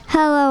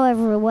Hello,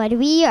 everyone.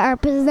 We are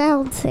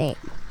pronouncing.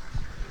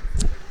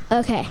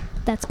 Okay,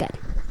 that's good.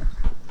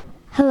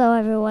 Hello,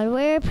 everyone.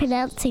 We're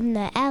pronouncing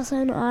the S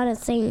on the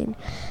same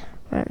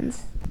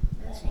ones.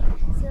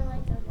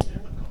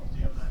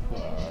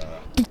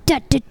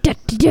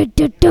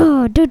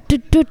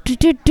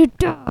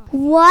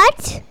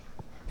 What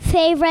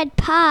favorite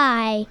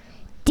pie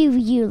do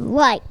you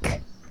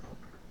like?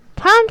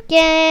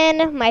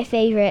 Pumpkin, my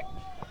favorite.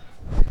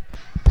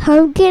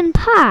 Pumpkin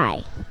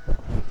pie.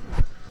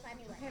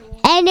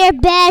 And your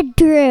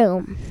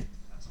bedroom?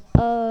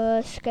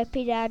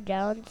 Skippy Dad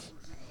Jones.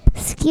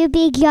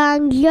 Scooby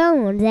John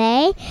Jones,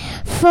 eh?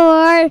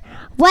 For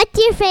what's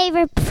your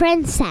favorite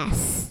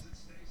princess?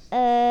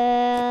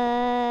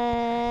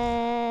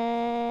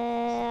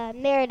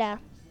 Merida.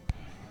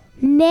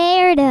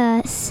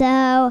 Merida.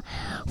 So,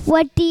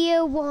 what do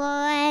you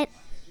want?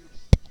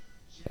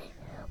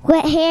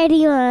 What hair do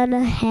you want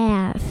to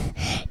have?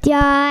 Do you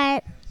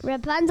want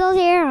Rapunzel's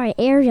hair or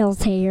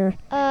Ariel's hair?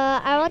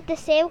 I want the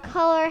same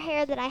color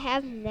hair that I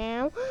have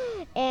now,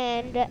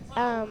 and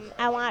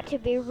I want it to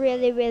be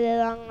really, really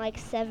long, like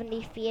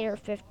 70 feet or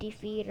 50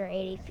 feet or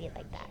 80 feet,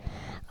 like that.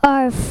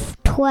 Or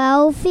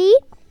 12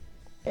 feet?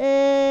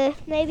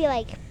 Maybe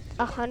like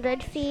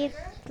 100 feet.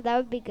 That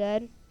would be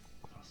good.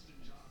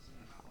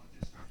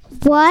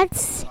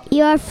 What's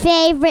your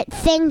favorite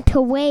thing to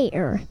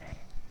wear?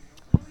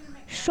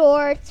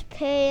 Shorts,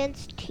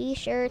 pants,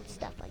 t-shirts,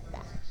 stuff like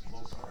that.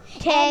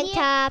 Tank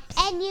tops.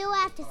 And you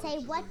have to say,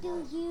 what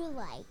do you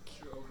like?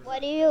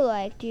 What do you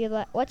like?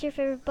 What's your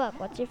favorite book?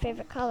 What's your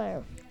favorite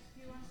color?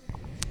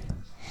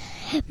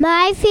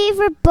 My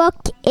favorite book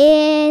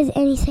is,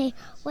 and you say,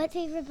 what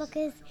favorite book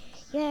is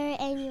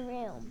in your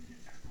room?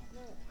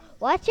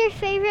 What's your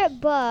favorite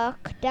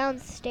book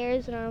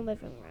downstairs in our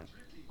living room?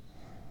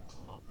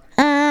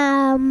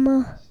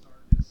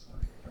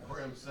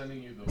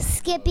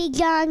 Skippy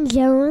John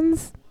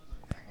Jones.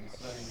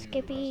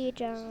 Skippy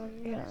John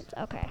Jones.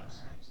 Okay.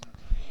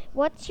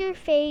 What's your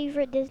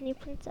favorite Disney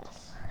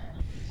princess?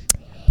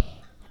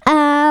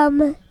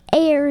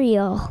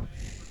 Ariel.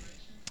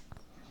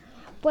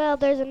 Well,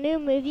 there's a new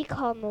movie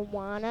called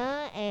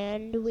Moana,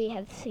 and we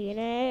have seen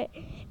it.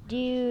 Do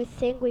you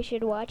think we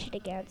should watch it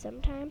again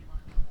sometime?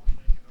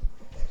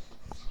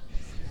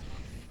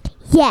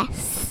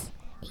 Yes.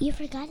 You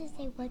forgot to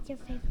say what's your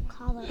favorite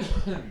color.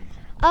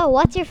 Oh,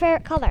 what's your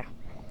favorite color?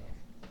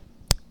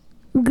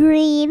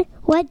 Green.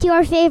 What's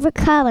your favorite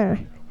color?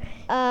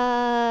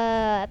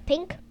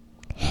 Pink.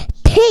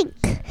 Pink.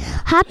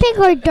 Hot pink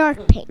or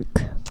dark pink?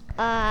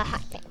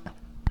 Hot pink.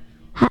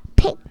 Hot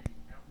pink.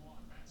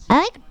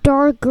 I like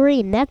dark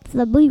green. That's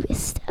the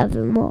bluest of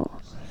them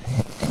all.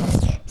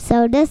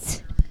 So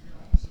let's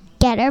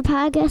get our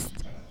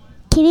podcast.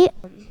 Can you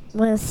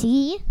want to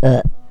see?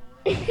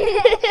 In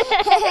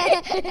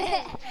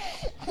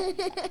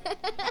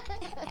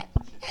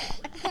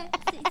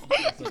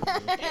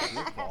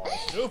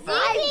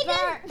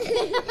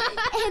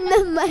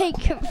the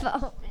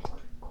microphone.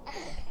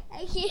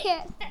 I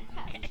can't.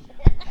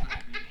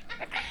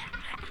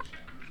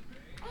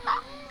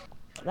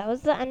 That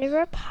was the end of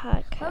our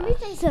podcast. Let me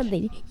say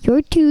something.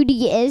 Your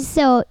tootie is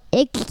so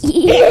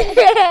icky.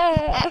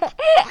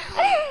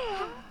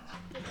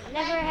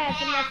 Never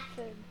had enough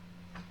food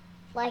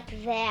like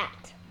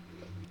that.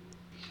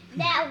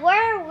 Now,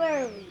 where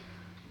were we?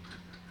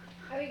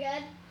 Are we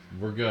good?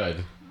 We're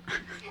good.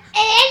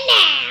 And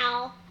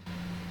now,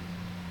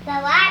 the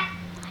live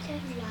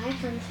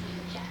from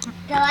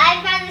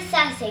the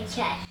Sausage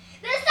Hut.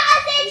 The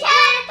Sausage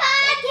Hut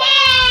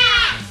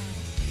Podcast!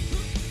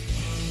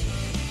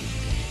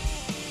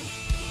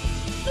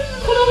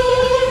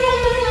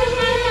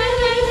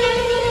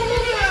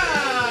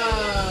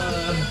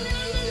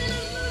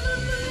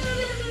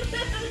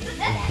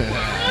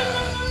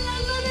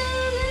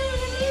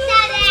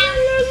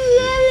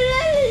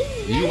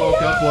 You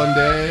woke up one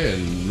day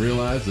and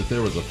realized that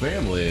there was a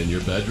family in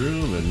your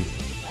bedroom, and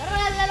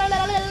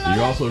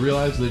you also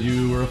realized that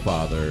you were a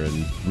father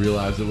and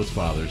realized it was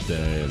Father's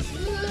Day, and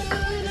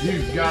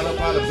you got up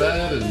out of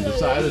bed and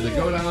decided to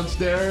go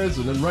downstairs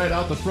and then right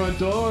out the front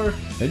door,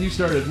 and you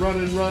started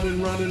running,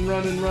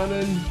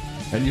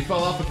 and you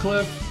fell off a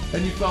cliff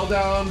and you fell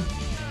down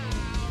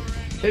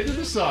into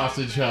the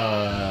Sausage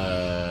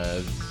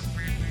Hut.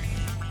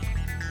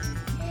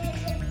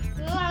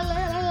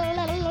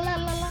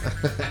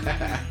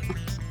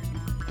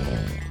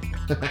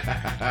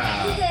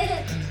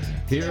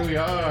 Here we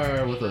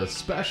are with a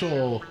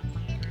special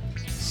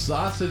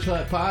Sausage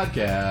Hut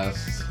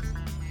podcast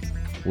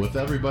with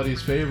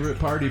everybody's favorite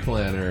party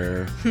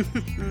planner.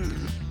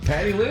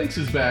 Patty Lynx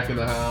is back in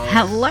the house.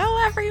 Hello,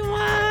 everyone.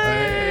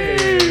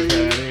 Hey,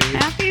 Patty.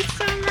 Happy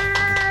summer.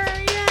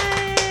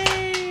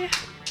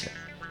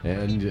 Yay.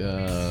 And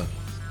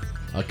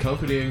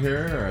accompanying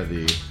her are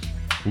the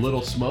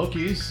Little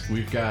Smokies.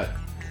 We've got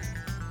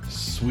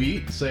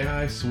Sweet. Say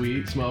hi,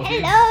 Sweet Smokey.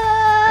 Hello!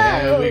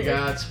 And we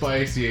got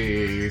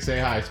Spicy. Say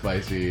hi,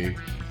 Spicy.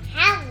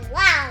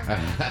 Hello!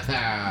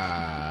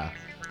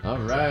 All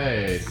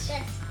right.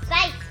 The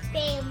Spice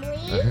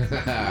family.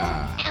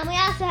 And we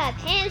also have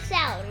ham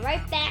salad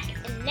right back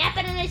and nap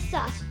it in a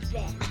sausage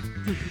bed.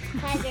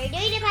 Because we're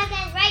doing the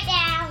podcast right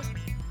now.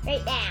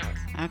 Right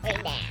now. Okay.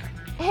 Right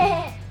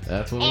now.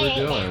 That's what we're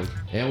doing.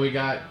 And we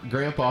got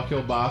Grandpa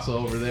Kielbasa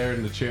over there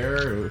in the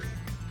chair.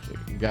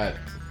 We got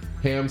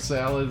ham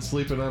salad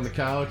sleeping on the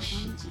couch.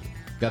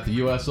 Got the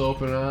U.S.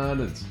 Open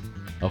on. It's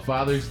a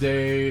Father's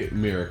Day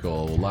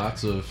miracle.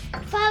 Lots of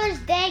Father's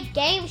Day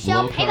game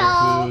show people.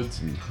 low-carb foods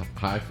and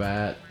high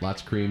fat.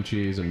 Lots of cream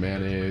cheese and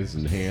mayonnaise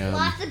and ham.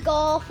 Lots of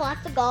golf.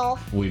 Lots of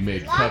golf. We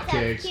made Lots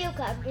cupcakes. of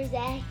cucumbers,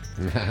 eh?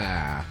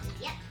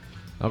 Yep.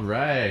 All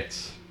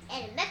right.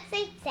 And a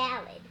Mexican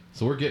salad.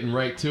 So we're getting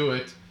right to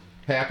it.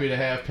 Happy to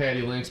have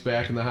Patty Lynx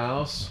back in the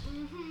house.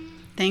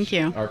 Thank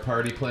you. Our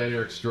party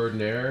planner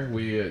extraordinaire.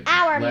 We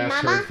Our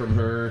last mama. heard from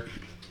her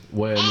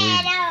when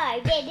And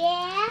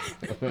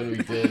we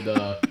did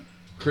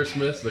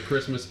Christmas, the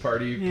Christmas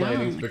party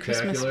planning the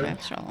Christmas spectacular.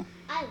 special.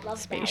 I love that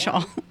Spatial.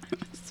 one.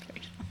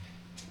 Spatial.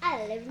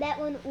 I love that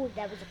one. Ooh,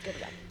 that was a good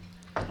one.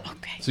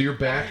 Okay. So you're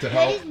back to Good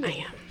help. as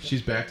new.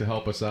 She's back to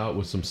help us out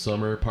with some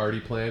summer party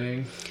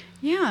planning.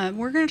 Yeah,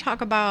 we're going to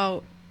talk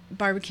about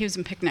barbecues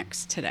and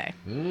picnics today.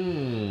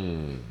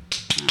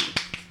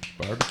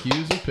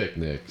 Barbecues and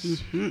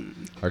picnics.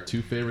 Our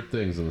two favorite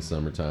things in the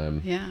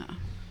summertime. Yeah.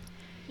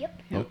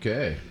 Yep.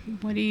 Okay.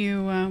 What do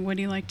you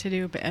like to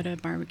do at a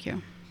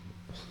barbecue?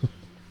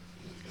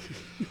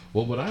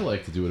 Well, what I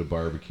like to do at a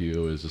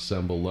barbecue is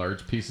assemble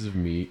large pieces of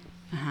meat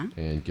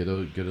and get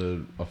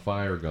a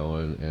fire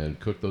going and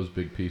cook those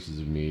big pieces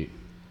of meat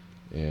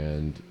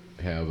and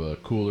have a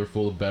cooler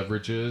full of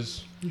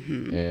beverages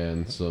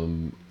and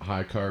some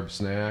high carb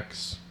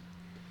snacks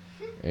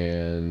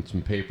and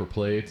some paper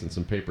plates and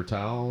some paper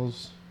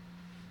towels,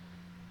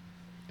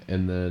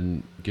 and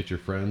then get your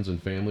friends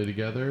and family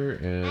together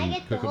I and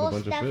get the cook up a whole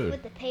bunch of stuff food.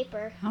 with the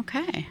paper.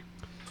 Okay.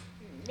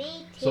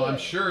 Me too. So I'm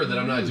sure that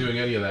I'm not doing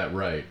any of that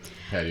right,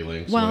 Patty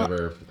Lynx, Well-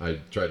 whenever I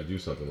try to do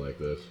something like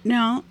this.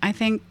 No, I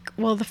think,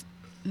 well,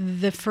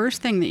 the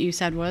first thing that you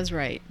said was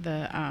right.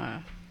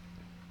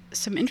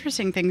 Some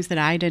interesting things that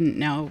I didn't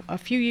know. A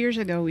few years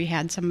ago, we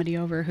had somebody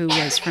over who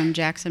was from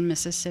Jackson,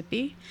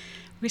 Mississippi.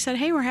 We said,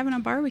 hey, we're having a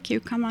barbecue.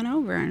 Come on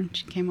over. And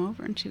she came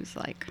over and she was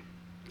like,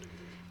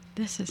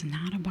 this is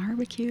not a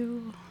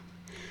barbecue.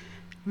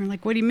 We're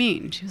like, what do you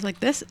mean? She was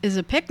like, this is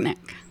a picnic.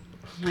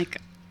 I'm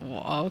like,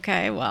 well,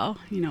 okay, well,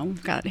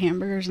 we've got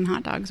hamburgers and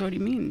hot dogs. What do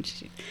you mean?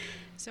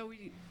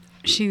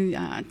 She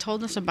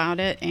told us about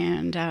it,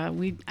 and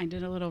I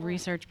did a little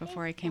research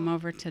before I came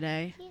over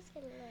today.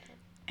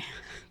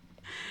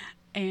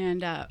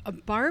 And a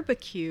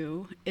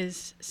barbecue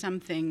is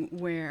something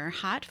where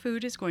hot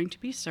food is going to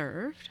be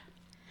served,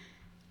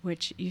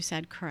 which you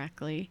said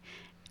correctly,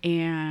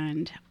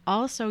 and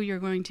also you're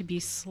going to be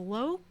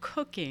slow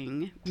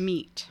cooking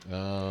meat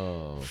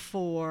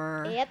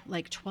for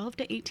like 12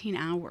 to 18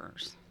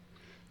 hours.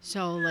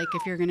 So like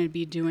if you're going to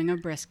be doing a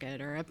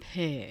brisket or a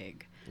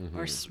pig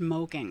or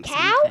smoking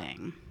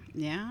something.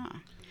 Yeah.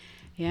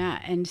 Yeah,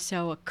 and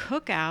so a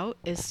cookout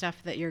is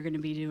stuff that you're going to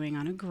be doing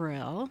on a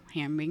grill,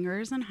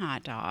 hamburgers and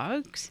hot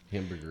dogs.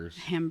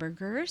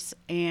 Hamburgers.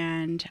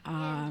 And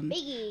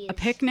a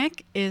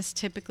picnic is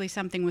typically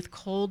something with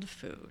cold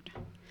food.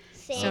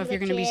 Sandwiches. So if you're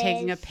going to be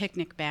taking a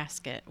picnic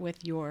basket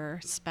with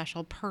your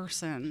special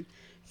person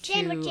to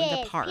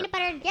the park. Peanut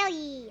butter and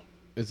jelly.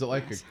 Is it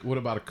like, what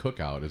about a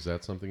cookout? Is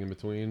that something in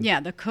between? Yeah,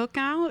 the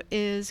cookout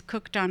is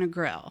cooked on a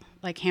grill,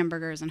 like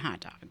hamburgers and hot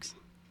dogs.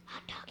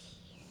 Hot doggies.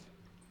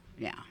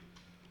 Yeah.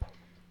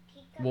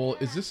 Well,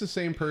 is this the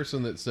same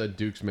person that said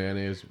Duke's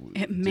mayonnaise?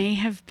 It may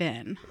have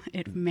been.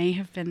 It may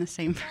have been the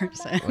same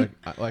person.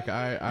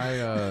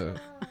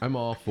 I'm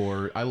all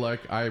for.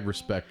 I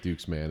respect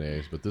Duke's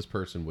mayonnaise, but this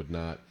person would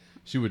not.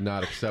 She would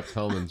not accept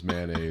Hellman's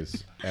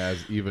mayonnaise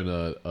as even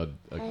a peer.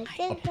 I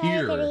can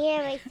hear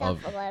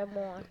myself a little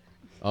more.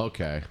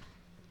 Okay.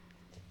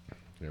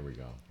 There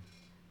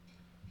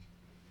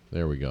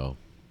we go.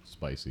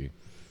 Spicy.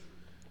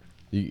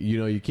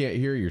 You can't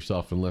hear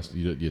yourself unless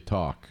you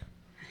talk.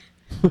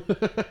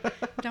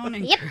 Don't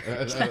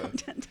encourage them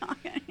to talk.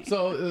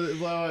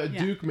 So,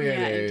 Duke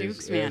mayonnaise. Yeah,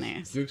 Duke's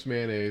mayonnaise. Duke's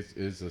mayonnaise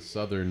is a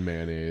southern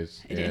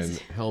mayonnaise,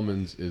 and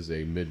Hellman's is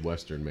a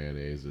Midwestern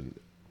mayonnaise. And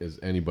as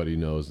anybody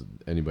knows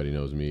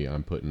me,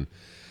 I'm putting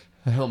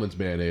Hellman's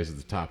mayonnaise at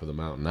the top of the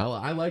mountain.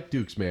 I like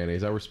Duke's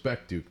mayonnaise. I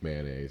respect Duke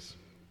mayonnaise,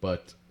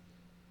 but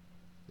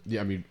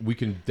yeah, I mean, we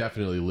can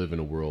definitely live in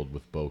a world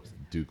with both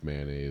Duke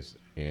mayonnaise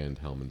and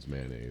Hellman's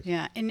mayonnaise.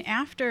 Yeah, and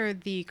after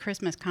the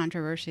Christmas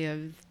controversy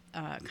of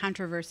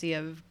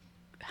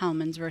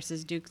Hellman's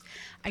versus Duke's,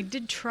 I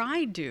did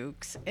try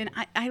Duke's, and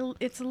I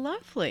it's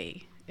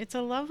lovely. It's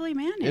a lovely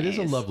mayonnaise. It is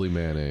a lovely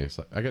mayonnaise.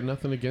 I got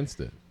nothing against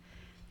it.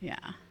 Yeah.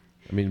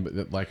 I mean,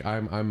 but like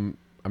I'm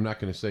not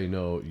going to say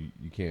no.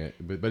 You can't.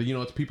 But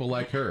it's people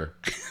like her.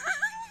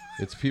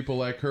 It's people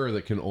like her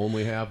that can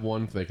only have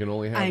one. They can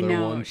only have I their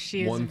know. one.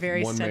 She is one,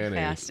 very one steadfast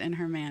mayonnaise. in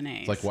her mayonnaise.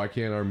 It's like, why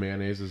can't our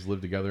mayonnaises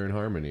live together in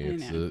harmony? I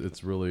know.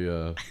 It's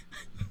really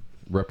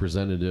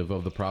representative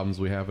of the problems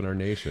we have in our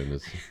nation.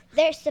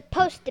 They're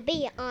supposed to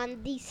be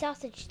on these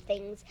sausage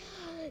things.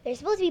 They're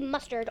supposed to be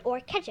mustard or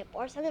ketchup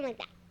or something like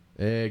that.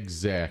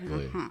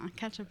 Exactly.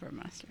 Ketchup or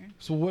mustard.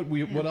 So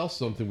what else?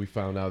 Something we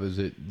found out is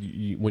that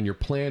when you're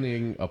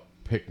planning a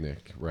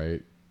picnic,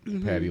 right?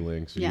 Patty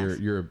Links. Yes.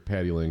 You're a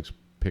Patty Links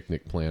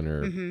picnic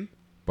planner,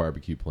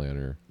 barbecue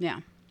planner,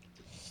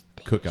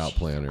 cookout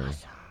planner,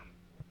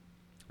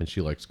 and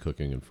she likes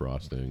cooking and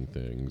frosting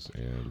things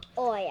and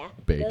Oh yeah,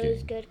 baking.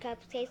 those good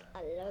cupcakes.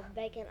 I love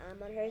baking.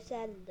 I'm on her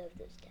side and love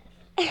this stuff.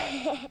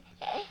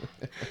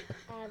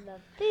 I'm a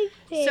big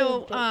fan.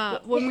 So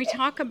when we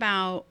talk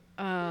about,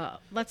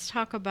 let's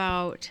talk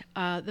about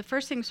the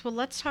first things. Well,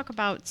 let's talk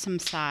about some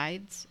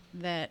sides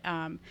that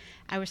I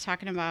was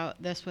talking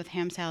about this with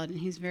ham salad, and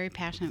he's very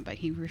passionate, but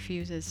he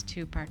refuses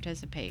to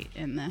participate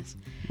in this.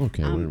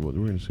 Okay,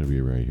 we're just gonna be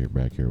right here,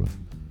 back here with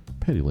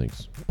Patty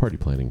Links, party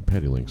planning,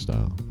 Patty Links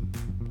style,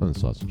 on the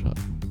Sausage Hut,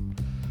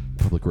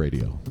 public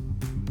radio.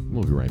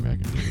 We'll be right back.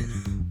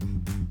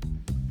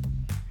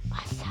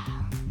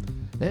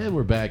 And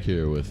we're back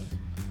here with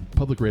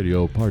public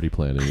radio party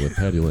planning with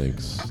Patty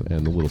Links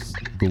and the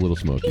little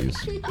Smokies.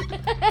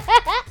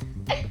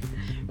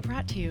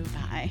 Brought to you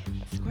by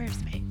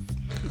Squarespace.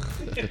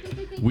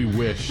 We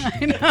wish.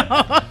 I know.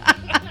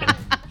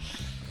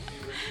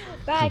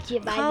 Brought to you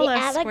by Call the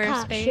us, Avocado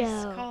Squarespace.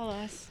 Show. Call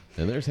us.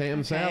 And there's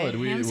ham salad.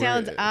 Ham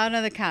salad's out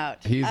of the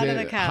couch. He's out of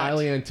the couch.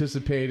 highly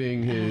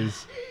anticipating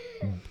his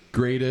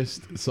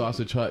greatest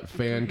Sausage Hut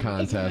fan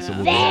contest. That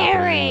will be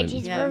happening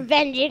He's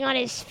revenging on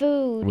his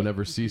food.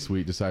 whenever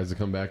C-Suite decides to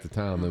come back to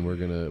town. Then we're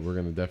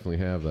gonna definitely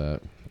have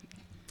that.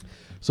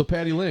 So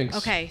Patty Links.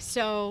 Okay,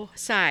 so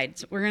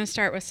sides. We're going to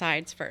start with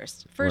sides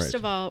first. First Right.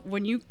 of all,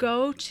 when you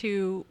go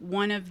to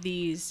one of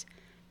these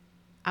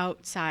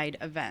outside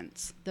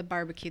events, the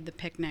barbecue, the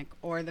picnic,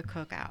 or the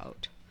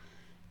cookout,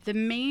 the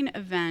main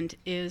event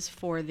is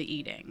for the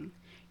eating.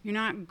 You're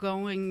not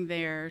going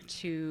there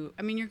to,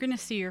 I mean, you're going to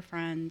see your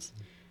friends,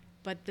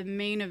 but the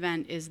main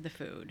event is the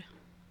food.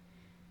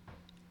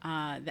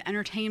 The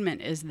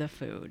entertainment is the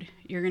food.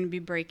 You're going to be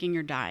breaking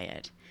your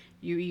diet.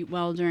 You eat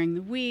well during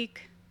the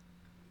week.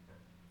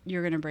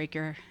 You're going to break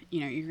your,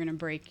 you're going to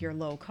break your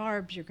low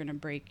carbs. You're going to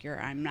break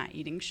your I'm not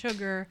eating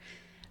sugar,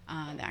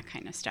 that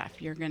kind of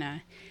stuff. You're going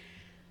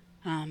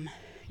to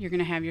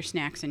have your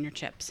snacks and your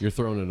chips. You're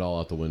throwing it all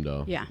out the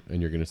window. Yeah. And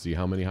you're going to see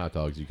how many hot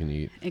dogs you can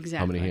eat. Exactly.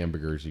 How many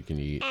hamburgers you can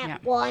eat.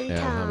 At one And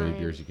time. how many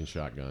beers you can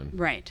shotgun.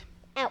 Right.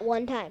 At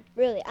one time.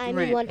 Really, I mean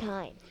Right. one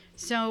time.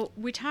 So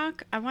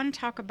I want to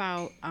talk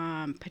about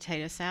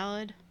potato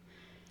salad.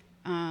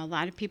 A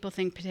lot of people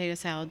think potato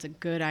salad's a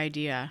good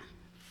idea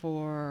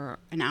for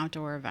an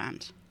outdoor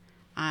event.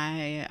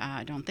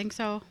 I don't think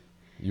so.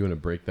 You want to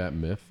break that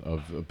myth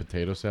of a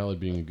potato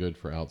salad being good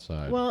for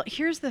outside? Well,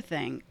 here's the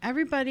thing. A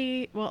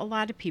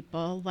lot of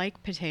people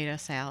like potato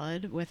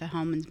salad with a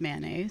Hellmann's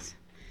mayonnaise.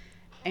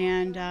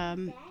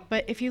 And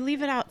but if you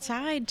leave it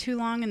outside too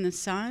long in the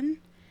sun,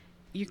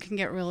 you can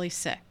get really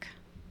sick.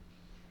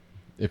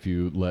 If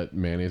you let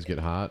mayonnaise get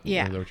hot?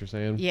 Yeah. Is that what you're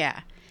saying?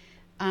 Yeah.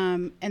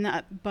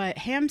 But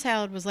ham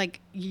salad was like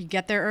you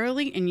get there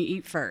early and you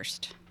eat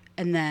first.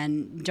 And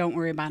then don't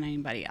worry about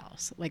anybody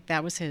else. Like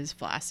that was his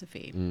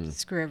philosophy.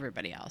 Screw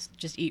everybody else.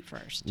 Just eat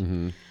first.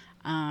 Mm-hmm.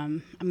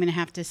 I'm going to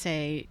have to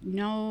say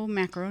no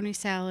macaroni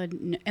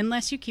salad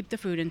unless you keep the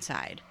food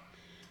inside.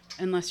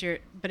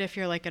 But if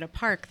you're like at a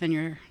park, then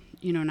you're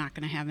not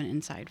going to have an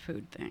inside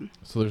food thing.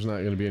 So there's not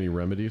going to be any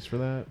remedies for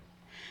that?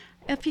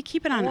 If you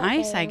keep it on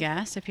ice, I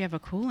guess, if you have a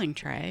cooling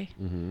tray.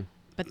 Mm-hmm.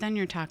 But then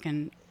you're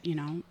talking,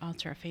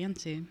 ultra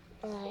fancy.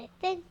 I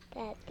think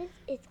that this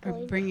is Or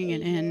going bringing it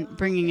in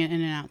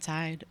and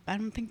outside. I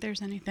don't think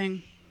there's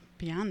anything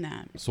beyond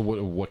that. So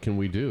what can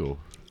we do?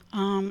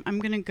 I'm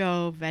going to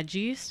go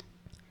veggies.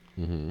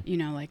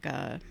 Mm-hmm. Like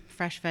a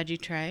fresh veggie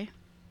tray.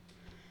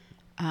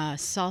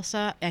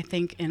 Salsa, I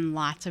think, in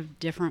lots of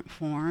different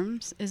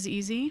forms is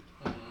easy.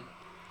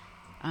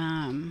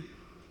 I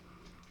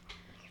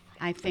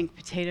think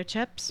potato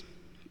chips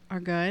are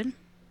good.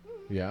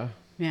 Yeah?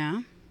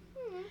 Yeah.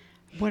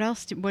 What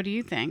else? What do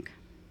you think?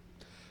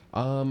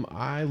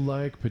 I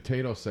like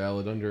potato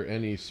salad under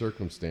any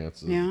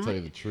circumstances, Yeah? to tell you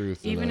the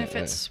truth. Even And if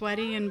it's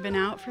sweaty and been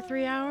out for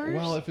 3 hours?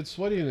 Well, if it's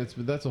sweaty and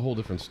that's a whole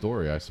different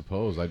story, I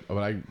suppose. But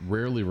I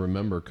rarely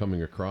remember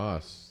coming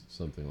across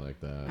something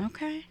like that.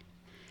 Okay.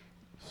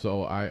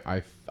 So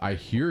I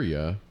hear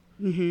you.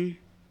 Mm-hmm.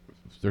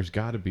 There's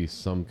got to be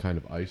some kind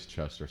of ice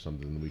chest or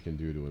something that we can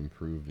do to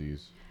improve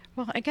these.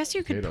 Well, I guess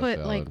you could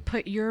Potato salad.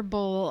 put your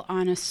bowl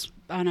on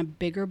a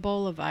bigger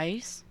bowl of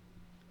ice.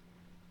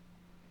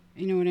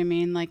 You know what I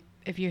mean? Like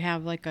if you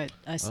have like a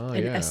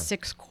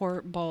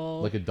 6-quart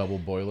bowl. Like a double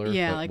boiler?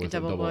 Yeah, but like a with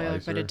double boiler,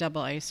 but a icer?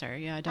 double icer.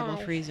 Yeah, a double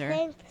freezer. I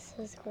think this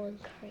is going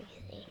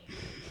crazy.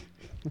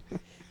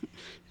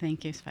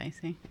 Thank you,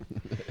 Spicy.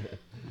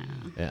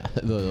 Yeah,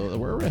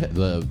 we're at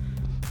the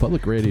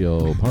public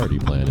radio party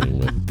planning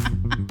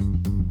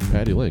with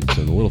Patty Links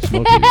and the Little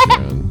Smokies here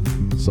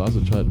on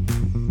Sausage Hut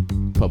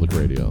Public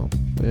Radio.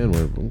 And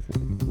we're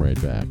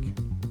right back.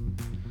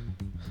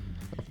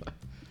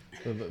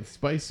 The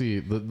spicy,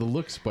 the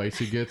look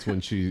Spicy gets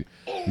when she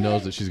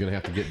knows that she's gonna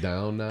have to get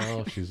down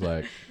now. She's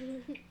like,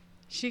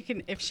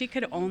 if she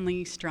could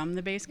only strum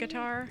the bass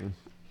guitar.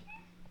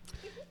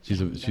 she's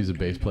a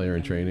bass player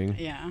in training.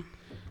 Yeah.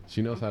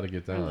 She knows how to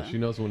get down. She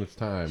knows when it's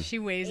time. She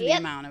weighs the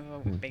amount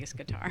of a bass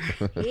guitar.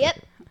 Yep.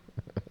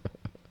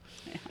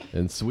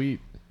 And Sweet,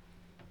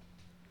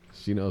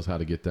 she knows how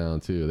to get down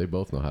too. They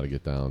both know how to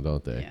get down,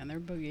 don't they? Yeah, they're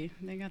boogie.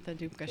 They got the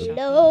Duke shuffle.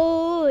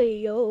 No,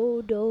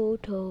 yo, do,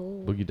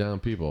 do. Boogie down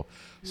people.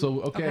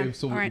 So Okay.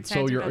 so All right, so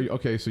sides are you're good.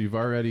 okay. So you've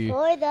already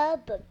For the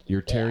boogie.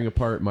 you're tearing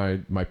apart my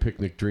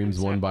picnic dreams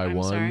I'm one by I'm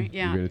one. sorry,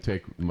 yeah. You're gonna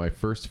take my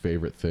first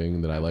favorite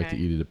thing that I like to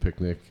Okay. eat at a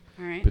picnic,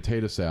 All right.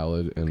 potato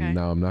salad, and Okay.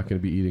 now I'm not gonna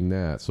be eating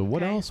that. So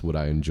what Okay. else would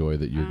I enjoy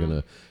that you're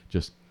gonna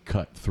just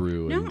cut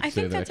through? No, and I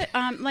say think that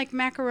that's it. Like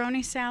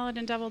macaroni salad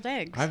and deviled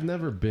eggs. I've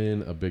never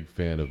been a big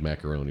fan of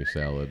macaroni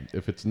salad.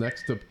 If it's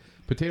next to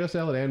potato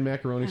salad and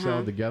macaroni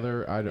salad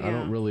together, I Yeah.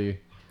 don't really.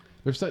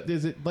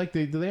 Is it like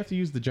do they have to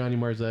use the Johnny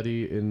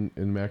Marzetti in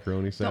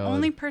macaroni salad? The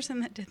only person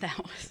that did that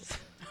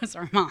was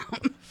our mom.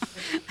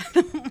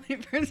 The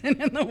only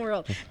person in the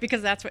world,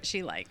 because that's what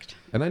she liked.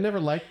 And I never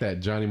liked that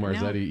Johnny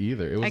Marzetti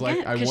either. It was Again,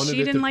 like I because wanted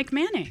she it didn't to, like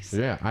mayonnaise.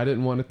 Yeah, I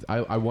didn't want it.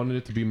 I wanted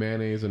it to be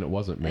mayonnaise, and it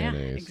wasn't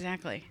mayonnaise. Yeah,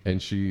 exactly.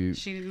 And she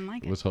didn't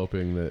like it. was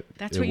hoping that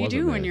That's it what you wasn't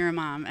do when mayonnaise. you're a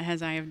mom,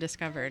 as I have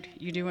discovered.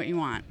 You do what you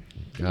want.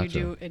 Gotcha. You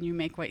do, and you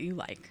make what you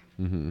like.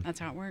 Mm-hmm. That's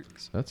how it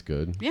works. That's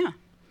good. Yeah.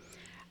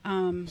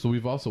 So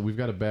we've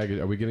got a bag.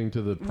 Are we getting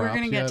to the props We're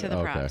gonna get yet? to the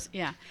Okay. props.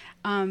 Yeah.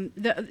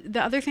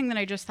 The other thing that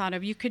I just thought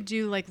of, you could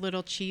do like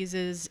little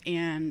cheeses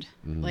and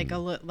like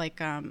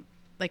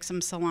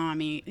some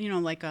salami. You know,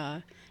 like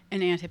an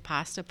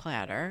antipasta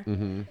platter.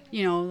 Mm-hmm.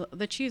 You know,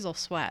 the cheese will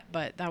sweat,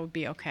 but that would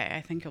be okay.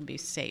 I think you'll be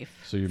safe.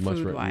 So you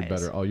must food-wise. be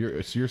better. Oh,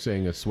 you're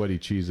saying a sweaty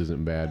cheese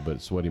isn't bad,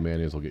 but sweaty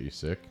mayonnaise will get you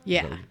sick? Is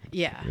Yeah. that-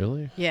 Yeah.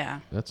 Really?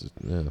 Yeah.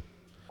 Yeah.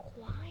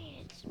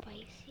 Quiet,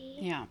 spicy.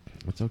 Yeah.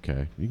 It's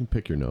okay. You can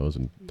pick your nose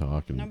and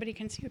talk. And Nobody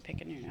can see you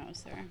picking your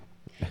nose there.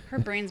 Her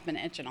brain's been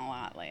itching a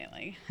lot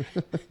lately.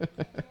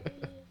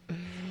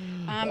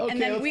 Okay,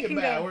 and then let's we get can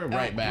back. go. We're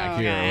right back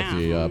okay,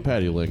 here with the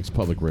Patty Links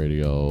Public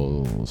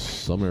Radio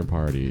Summer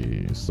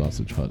Party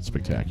Sausage Hut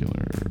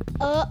Spectacular.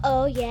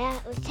 Oh, yeah.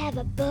 Let's have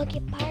a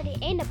boogie party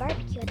and a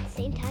barbecue at the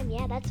same time.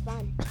 Yeah, that's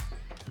fun.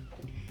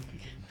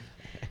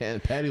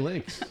 And Patty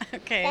Links,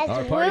 Okay. That's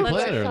our party really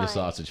planner in the fun.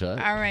 Sausage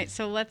Hut. All right,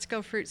 so let's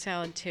go fruit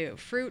salad too.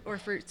 Fruit or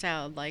fruit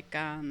salad? Like,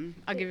 I'll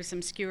give you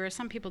some skewers.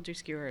 Some people do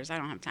skewers. I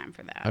don't have time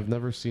for that. I've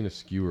never seen a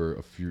skewer,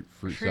 a fruit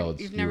salad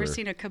You've skewer. never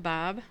seen a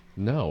kebab?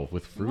 No,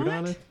 with fruit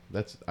on What?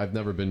 it? I've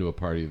never been to a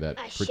party that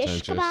A shish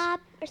pretentious. kebab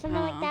or something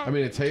like that. I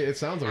mean, it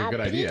sounds like a good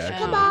idea. beef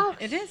Actually. kebab.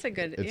 It is a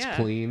good. It's yeah.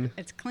 clean.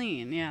 It's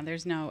clean. Yeah.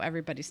 There's no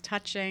everybody's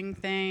touching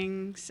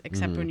things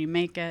except Mm-hmm. when you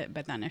make it.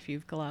 But then if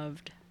you've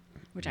gloved,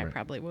 which I Right.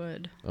 probably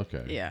would.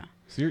 Okay. Yeah.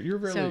 So you're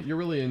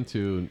really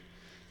into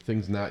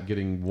things not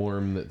getting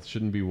warm that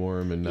shouldn't be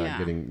warm and not Yeah.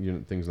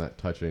 getting things not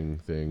touching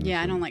things. Yeah,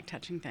 I and- don't like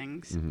touching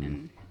things,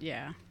 and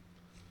yeah,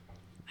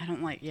 I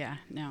don't like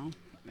no,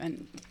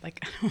 and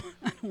like I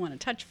don't want to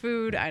touch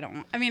food. I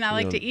mean, I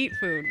like to eat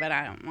food, but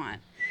I don't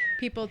want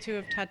people to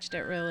have touched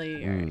it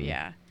really. Or,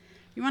 yeah,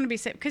 you want to be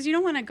safe because you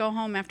don't want to go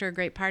home after a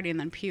great party and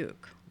then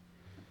puke.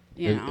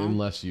 You know,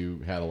 unless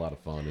you had a lot of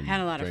fun and had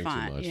a lot of drank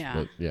too fun. much, Yeah,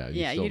 but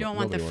yeah, You don't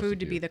want the nobody wants food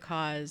to be puke. the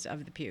cause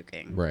of the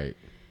puking. Right.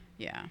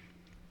 Yeah,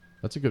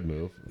 That's a good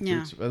move.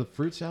 Yeah.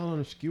 Fruit salad on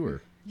a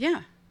skewer.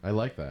 yeah, I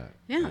like that.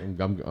 Yeah.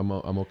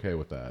 I'm okay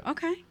with that.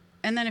 okay.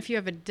 And then if you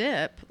have a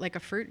dip, like a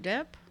fruit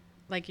dip,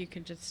 like you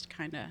could just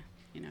kind of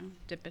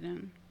dip it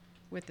in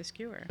with the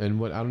skewer.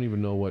 And I don't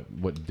even know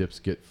what dips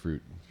get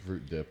fruit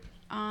dip.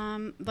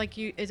 Like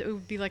it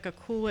would be like a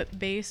Cool Whip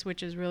base,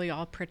 which is really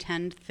all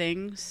pretend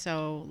things.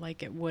 So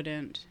like it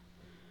wouldn't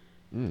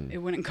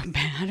go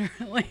bad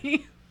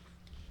really.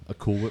 A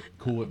Cool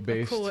Whip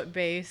based. Cool Whip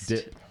based.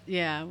 dip.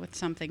 Yeah, with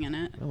something in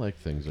it. I like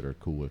things that are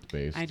Cool Whip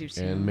based. I do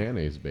too. And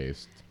mayonnaise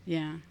based.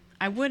 Yeah,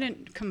 I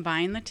wouldn't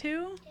combine the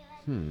two.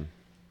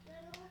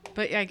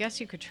 But I guess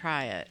you could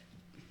try it.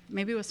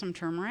 Maybe with some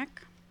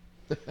turmeric.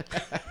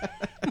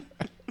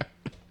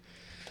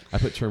 I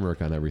put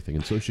turmeric on everything,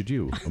 and so should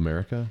you,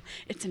 America.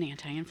 It's an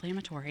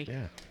anti-inflammatory.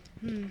 Yeah.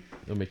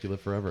 It'll make you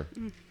live forever.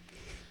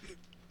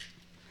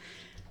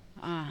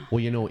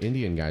 Well,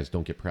 Indian guys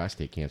don't get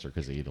prostate cancer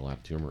because they eat a lot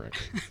of turmeric.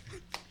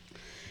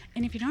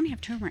 And if you don't have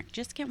turmeric,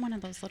 just get one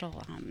of those little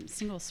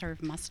single-serve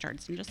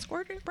mustards and just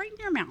squirt it right in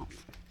your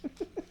mouth.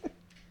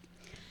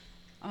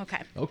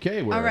 Okay.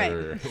 Okay, All right.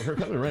 we're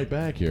coming right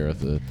back here at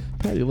the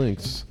Patty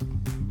Links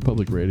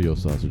Public Radio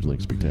Sausage Link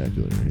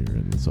Spectacular here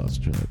in the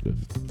Sausage Hut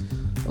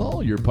with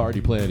all your party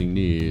planning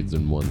needs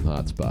in one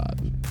hot spot.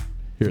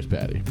 Here's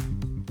Patty.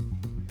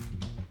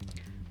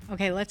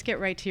 Okay, let's get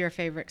right to your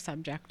favorite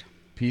subject.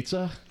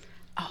 Pizza?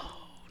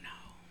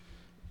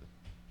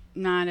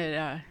 Not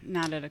at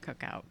a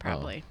cookout,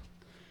 probably.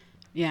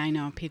 Yeah, I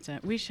know, pizza.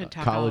 We should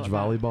talk College all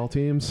about volleyball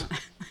teams?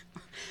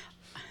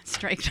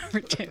 strike number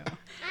 2.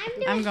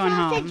 I'm doing going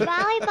sausage home.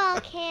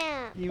 volleyball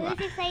camp. You Who's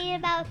are. excited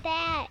about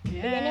that? Is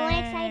anyone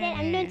excited?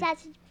 I'm doing Yay.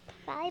 sausage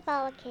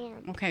volleyball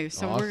camp. Okay,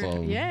 so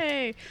Awesome.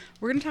 we're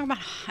gonna talk about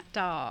hot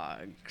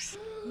dogs.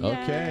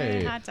 Okay.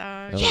 Yay, hot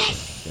dogs.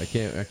 Yes.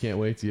 I can't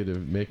wait to you to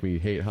make me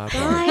hate hot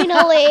dogs.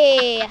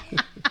 Finally.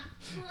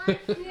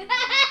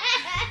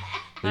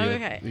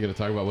 Okay. You gonna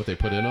talk about what they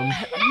put in them?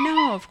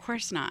 No, of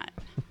course not.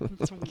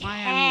 That's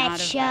why I'm not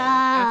a Ketchup.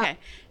 fan. Okay,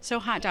 so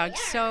hot dogs.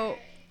 So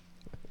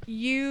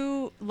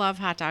you love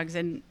hot dogs,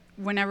 and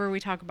whenever we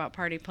talk about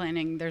party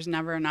planning, there's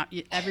never enough.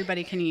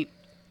 Everybody can eat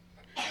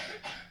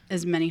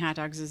as many hot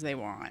dogs as they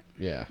want.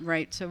 Yeah.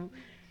 Right. So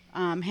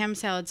Ham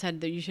Salad said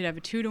that you should have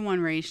a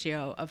 2-to-1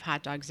 ratio of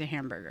hot dogs to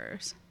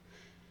hamburgers.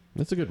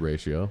 That's a good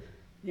ratio.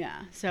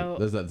 Yeah. So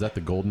Is that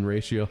the golden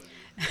ratio?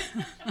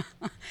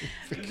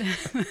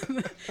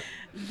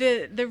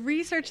 the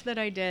research that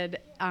I did,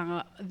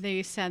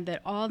 they said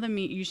that all the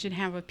meat you should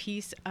have a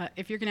piece.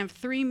 If you're gonna have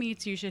 3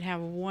 meats, you should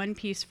have 1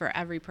 piece for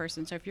every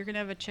person. So if you're gonna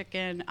have a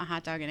chicken, a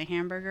hot dog, and a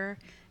hamburger,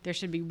 there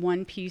should be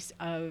 1 piece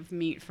of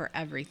meat for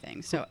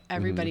everything. So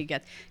everybody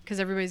gets, because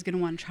everybody's gonna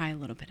want to try a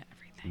little bit of everything.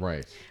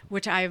 Right.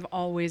 Which I've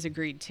always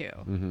agreed to.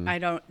 I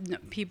don't,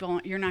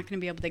 you're not going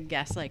to be able to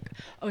guess like,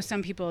 oh,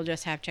 some people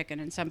just have chicken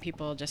and some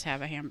people just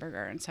have a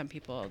hamburger and some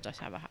people just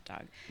have a hot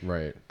dog.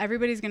 Right.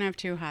 Everybody's going to have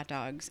 2 hot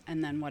dogs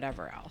and then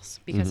whatever else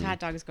because hot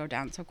dogs go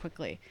down so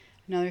quickly.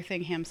 Another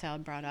thing Ham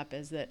Salad brought up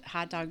is that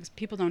hot dogs,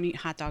 people don't eat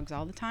hot dogs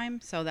all the time.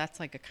 So that's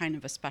like a kind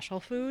of a special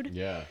food.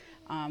 Yeah.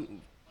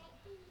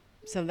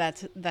 So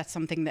that's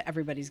something that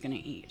everybody's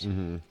going to eat.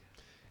 And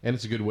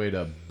it's a good way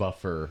to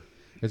buffer.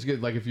 It's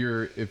good. Like if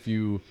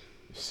you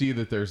see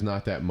that there's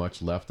not that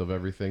much left of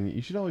everything,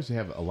 you should always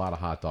have a lot of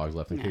hot dogs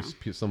left in case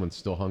someone's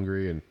still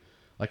hungry. And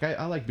like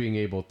I like being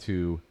able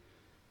to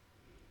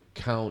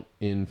count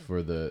in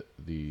for the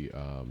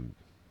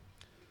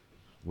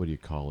what do you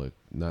call it?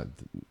 Not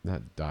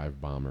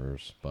dive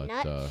bombers, but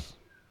Nuts?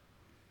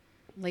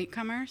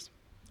 Latecomers?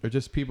 they're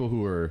just people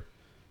who are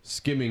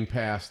skimming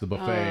past the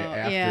buffet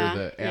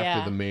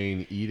after the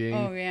main eating.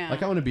 Oh, yeah.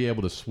 Like I want to be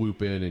able to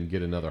swoop in and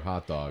get another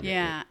hot dog.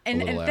 Yeah.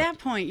 And at that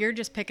point, you're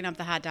just picking up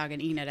the hot dog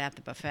and eating it at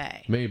the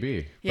buffet.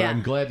 Maybe. Yeah. But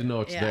I'm glad to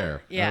know it's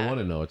there. Yeah. I want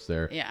to know it's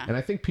there. Yeah. And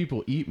I think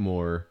people eat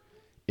more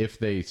if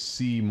they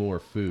see more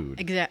food.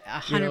 Exactly.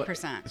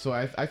 100%. So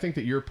I think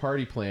that your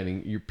party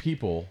planning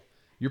people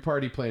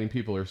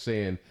are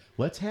saying,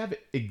 let's have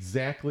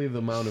exactly the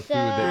amount of food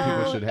that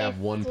people should have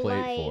it's one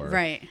plate like- for.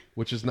 Right.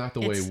 Which is not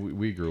the way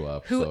we grew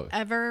up. So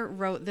Whoever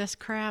wrote this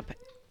crap,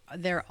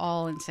 they're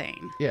all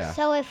insane. yeah.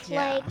 So if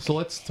Yeah. like So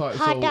let's talk.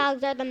 hot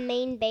dogs are the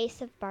main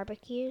base of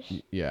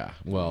barbecues, Yeah.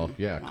 Well,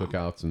 yeah,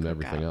 cookouts and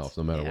everything cookouts, else,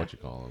 no matter yeah. what you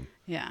call them.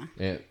 Yeah.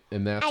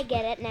 And that's I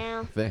get it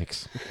now.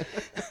 Thanks.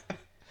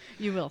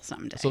 You will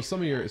someday. So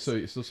some of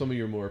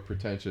your more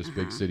pretentious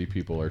big city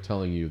people are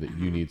telling you that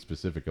you need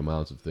specific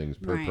amounts of things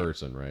per Right.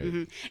 person,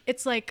 right?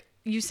 It's like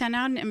you send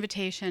out an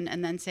invitation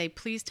and then say,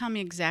 please tell me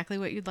exactly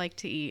what you'd like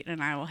to eat,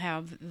 and I will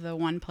have the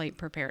 1 plate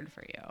prepared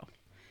for you.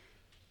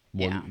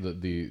 Yeah.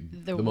 The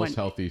one- most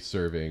healthy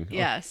serving. Oh,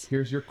 Yes.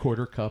 here's your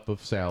 1/4 cup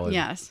of salad.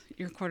 Yes,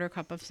 your 1/4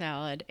 cup of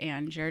salad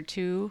and your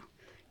two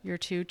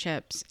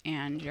chips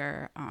and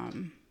your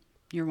 1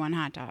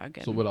 hot dog.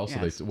 So what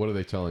else what are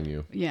they telling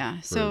you? Yeah.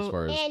 As So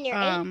far as And your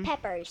 8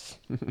 peppers.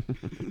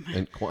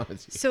 and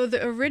quantity. So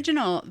the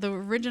original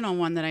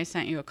one that I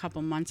sent you a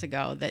couple months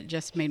ago that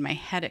just made my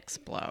head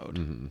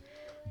explode.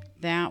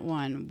 That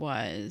one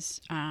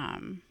was,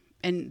 and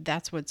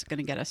that's what's going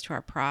to get us to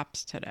our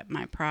props today.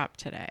 My prop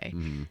today.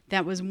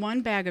 That was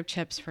 1 bag of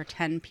chips for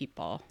 10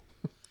 people,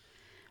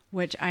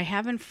 which I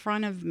have in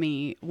front of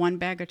me. 1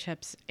 bag of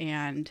chips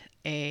and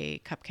a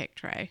cupcake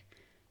tray.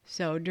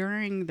 So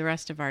during the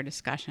rest of our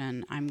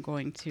discussion, I'm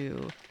going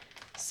to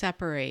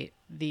separate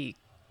the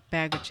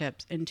bag of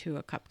chips into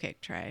a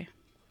cupcake tray.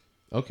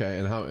 Okay,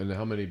 and how many Is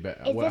how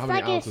this many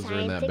like a ounces are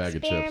in that science bag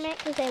of chips? experiment?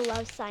 Because I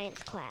love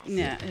science class.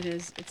 Yeah, it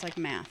is. It's like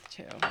math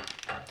too.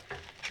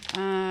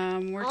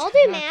 We're I'll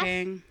do math.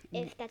 talking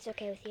If that's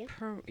okay with you.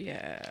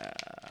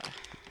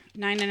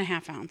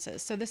 9.5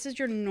 ounces. So this is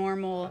your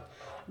normal,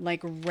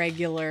 like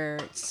regular,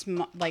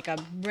 like a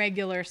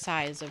regular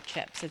size of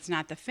chips. It's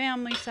not the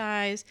family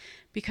size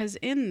because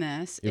in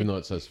this, Even though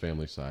it says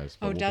family size.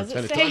 but Oh, we'll does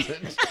it pretend say?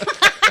 doesn't.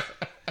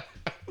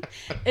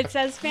 it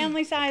says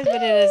family size,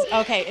 but it is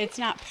okay. It's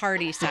not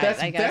party size.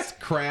 I guess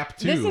That's crap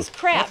too. this is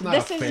crap.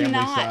 That's This not is family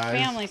not size.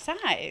 family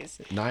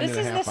size. Nine This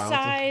and a is the half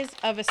size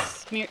of a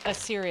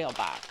cereal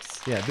box.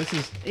 Yeah, this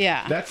is.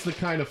 Yeah. That's the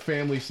kind of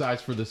family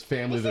size for this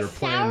family This that are is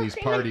planning sour these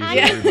cream and parties. onion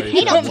Where everybody should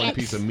potato have one chips.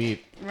 piece of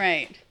meat.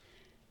 Right.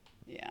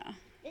 Yeah.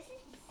 This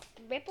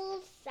is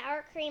Ripple's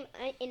sour cream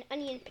and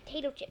onion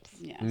potato chips.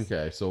 Yes.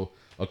 Okay, so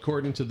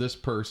according to this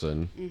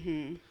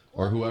person,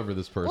 or whoever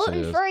this person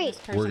is, Gluten-free. This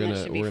person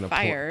that should be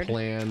fired.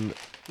 Plan,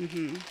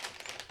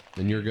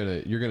 and you're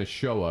gonna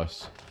show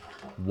us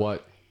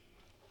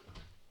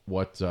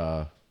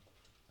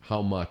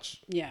how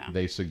much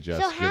they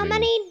suggest. So how giving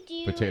many do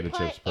you potato put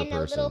chips per in a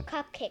person? little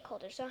cupcake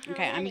holder? So how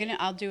Okay, many?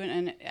 I'll do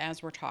it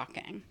as we're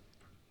talking.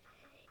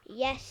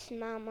 Yes,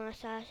 Mama,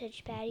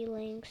 sausage patty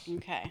links.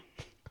 Okay.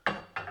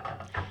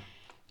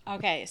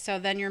 Okay, so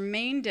then your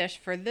main dish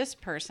for this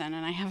person,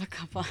 and I have a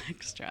couple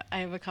extra. I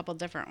have a couple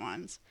different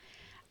ones.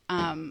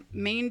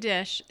 Main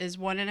dish is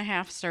 1.5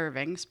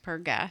 servings per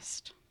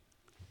guest.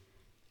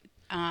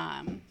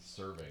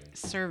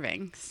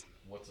 Servings.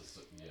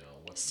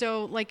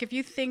 So, like, if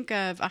you think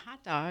of a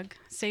hot dog,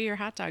 say your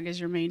hot dog is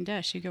your main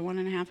dish, you get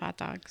 1.5 hot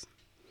dogs.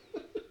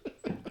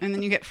 And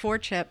then you get 4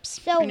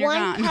 chips. So and you're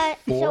gone.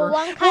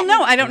 Well,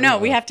 no, I don't know.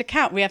 We have to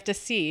count. We have to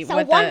see.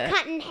 So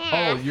cut in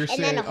half. Oh, you're and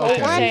saying then a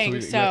whole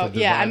one. So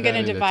I'm going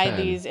to divide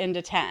these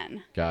into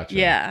 10. Gotcha.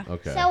 Yeah.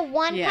 Okay. So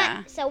one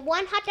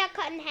hot dog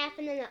cut in half,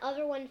 and then the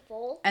other one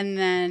full. And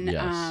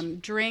then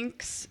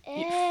drinks,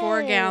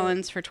 4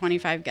 gallons for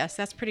 25 guests.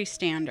 That's pretty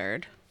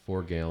standard.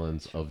 4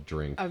 gallons of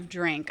drink. I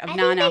Non-alcoholic think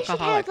they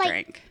should have,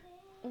 drink.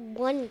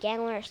 1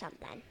 gallon or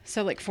something.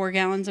 So like 4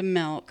 gallons of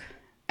milk.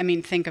 I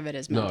mean, think of it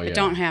as milk. No, But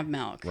don't have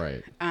milk.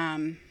 Right.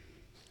 Then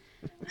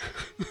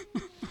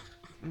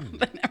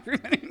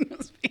everybody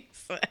knows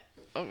pizza.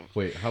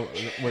 Wait, 4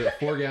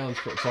 gallons?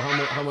 So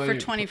how many? For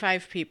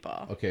 25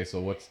 people. Okay, so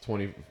what's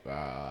 20? 25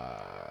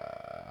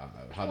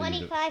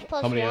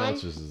 plus How many 1?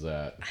 ounces is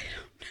that? I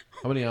don't know.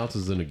 How many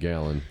ounces in a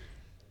gallon?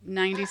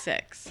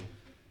 96.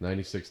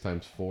 96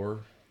 times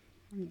 4?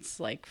 It's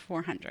like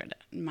 400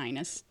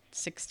 minus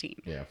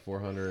 16. Yeah,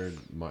 400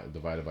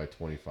 divided by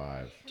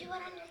 25. Do it on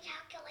your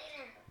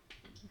calculator.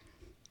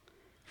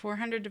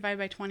 400 divided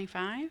by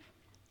 25?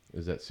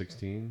 Is that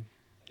 16?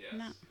 Yes.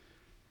 No.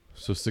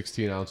 So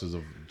 16 ounces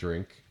of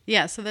drink.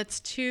 Yeah, so that's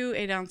 2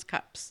 8-ounce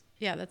cups.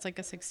 Yeah, that's like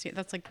a 16.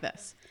 That's like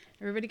this.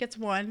 Everybody gets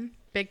 1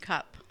 big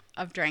cup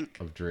of drink.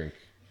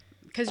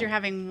 Because you're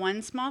having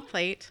 1 small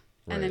plate,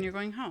 and then Right. you're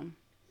going home.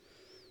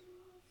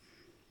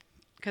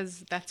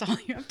 Because that's all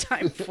you have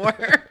time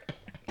for.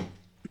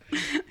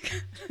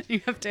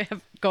 You have to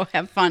go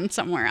have fun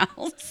somewhere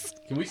else.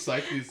 Can we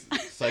cite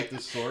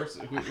this source?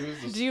 Who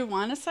is this? Do you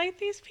want to cite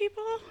these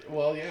people?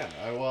 Well, yeah.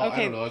 I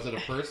don't know. Is it a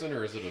person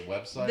or is it a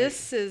website?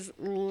 This is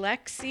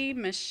Lexi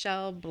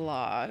Michelle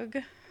blog.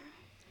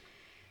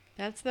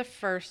 That's the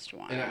first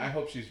one. And I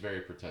hope she's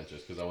very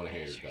pretentious because I want to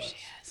hate her guts.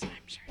 I'm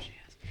sure she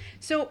is.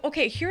 So,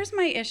 okay, here's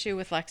my issue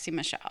with Lexi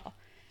Michelle.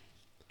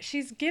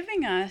 She's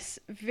giving us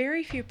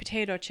very few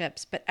potato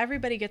chips, but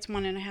everybody gets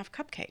 1.5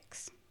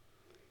 cupcakes.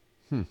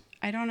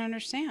 I don't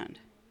understand.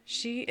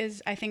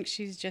 I think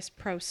she's just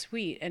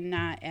pro-sweet and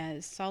not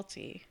as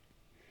salty.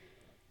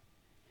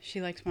 She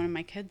likes one of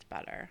my kids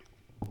better.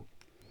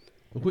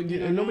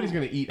 And nobody's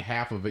going to eat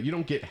half of it. You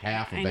don't get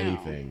half of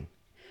anything.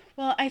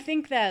 Well, I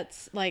think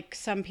that's like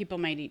some people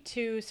might eat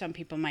 2, some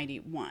people might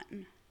eat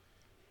 1.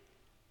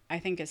 I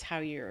think is how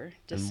you're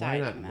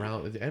deciding. And why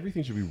not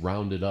everything should be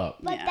rounded up.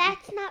 But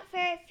that's not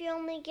fair if you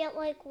only get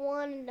like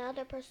 1 and the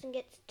other person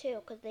gets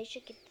 2, because they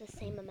should get the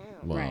same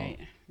amount. Wow.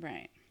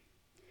 Right.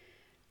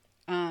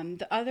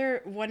 The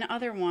other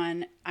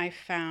one I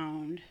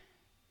found.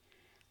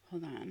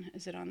 Hold on,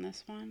 is it on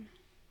this one?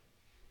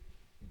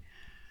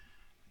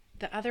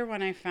 The other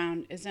one I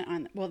found isn't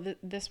on. Well,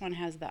 this one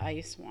has the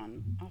ice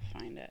one. I'll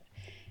find it.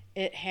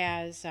 It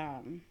has.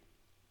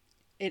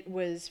 It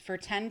was for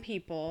 10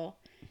 people.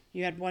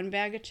 You had 1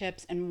 bag of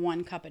chips and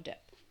 1 cup of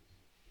dip.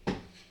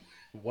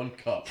 1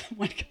 cup.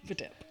 1 cup of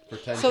dip. For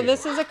 10 So people.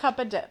 this is a cup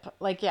of dip.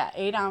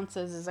 8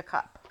 ounces is a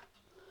cup.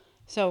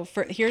 So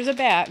here's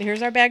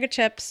our bag of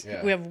chips.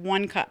 Yeah. We have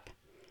 1 cup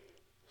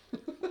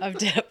of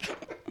dip.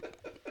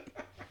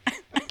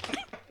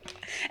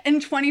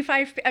 And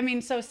 25,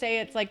 so say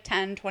it's like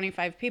 10,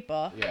 25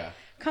 people. Yeah.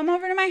 Come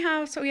over to my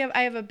house. So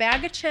I have a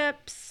bag of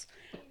chips,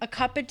 a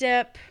cup of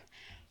dip,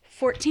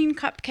 14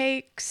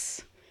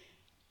 cupcakes,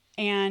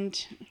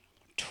 and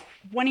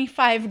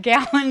 25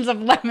 gallons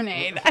of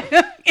lemonade.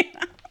 I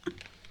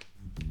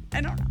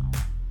don't know.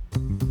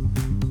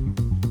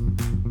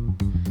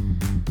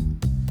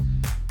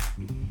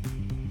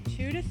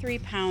 2 to 3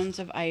 pounds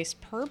of ice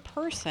per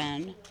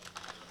person,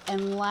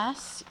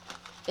 unless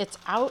it's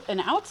an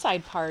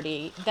outside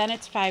party, then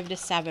it's 5 to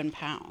 7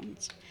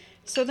 pounds.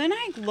 So then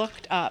I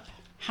looked up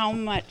how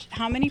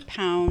many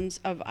pounds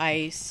of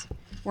ice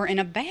were in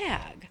a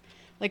bag.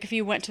 Like if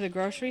you went to the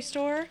grocery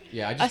store.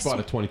 Yeah, I just bought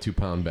a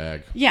 22-pound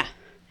bag. Yeah.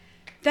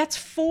 That's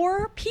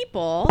 4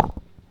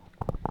 people.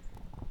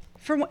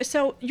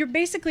 So you're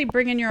basically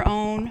bringing your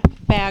own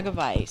bag of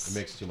ice. It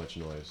makes too much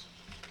noise.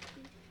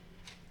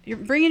 You're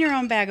bringing your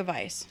own bag of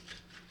ice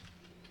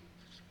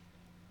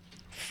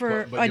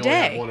for but a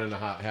day. But you only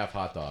have 1.5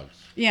 hot dogs.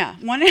 Yeah,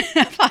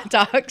 1.5 hot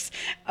dogs,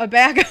 a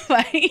bag of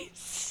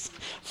ice,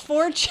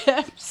 4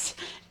 chips,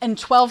 and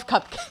 12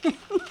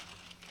 cupcakes.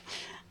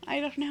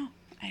 I don't know.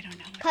 What's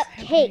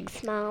happening.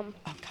 Cupcakes, Mom.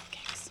 Oh,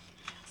 cupcakes.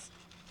 Yes.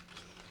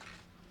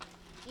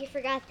 You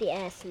forgot the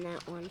S in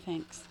that one.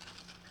 Thanks.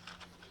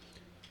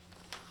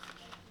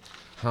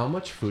 How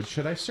much food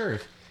should I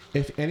serve?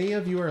 If any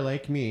of you are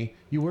like me,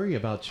 you worry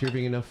about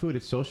serving enough food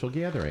at social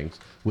gatherings.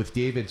 With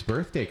David's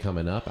birthday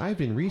coming up, I've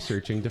been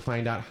researching to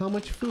find out how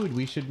much food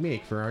we should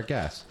make for our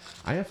guests.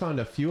 I have found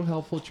a few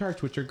helpful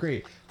charts which are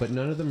great, but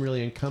none of them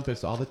really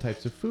encompass all the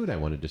types of food I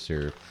wanted to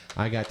serve.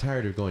 I got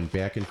tired of going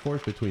back and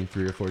forth between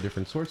 3 or 4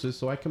 different sources,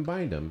 so I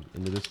combined them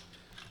into this.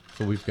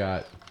 So we've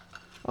got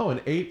Oh, an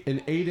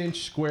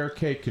 8-inch square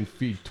cake can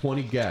feed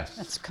 20 guests.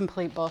 That's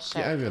complete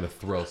bullshit. Yeah, I'm gonna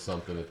throw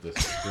something at this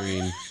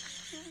screen.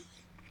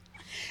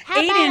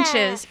 How about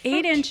a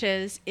 8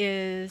 inches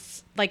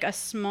is like a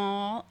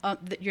small,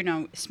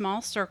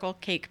 small circle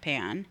cake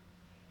pan,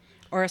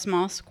 or a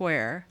small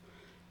square.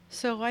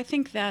 So I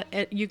think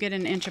that you get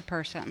an inch a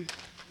person.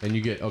 And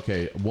you get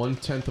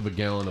 1/10 of a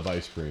gallon of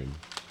ice cream.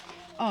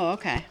 Oh,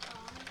 okay.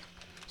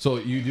 So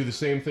you do the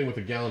same thing with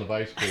a gallon of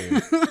ice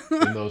cream.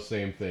 And those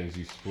same things,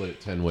 you split it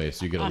 10 ways.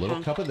 So you get a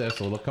little cup of this,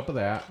 a little cup of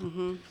that.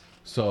 Mm-hmm.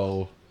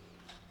 So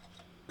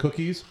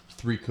cookies,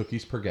 3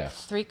 cookies per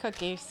guest. 3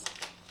 cookies.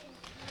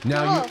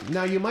 Now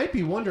you might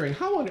be wondering,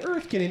 how on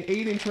earth can an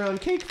 8-inch round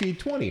cake feed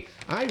 20?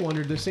 I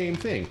wondered the same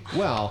thing.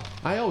 Well,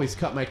 I always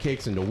cut my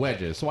cakes into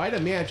wedges, so I'd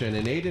imagine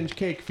an 8-inch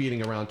cake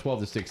feeding around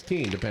 12 to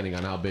 16, depending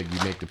on how big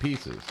you make the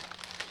pieces.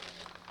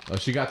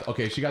 She got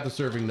the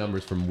serving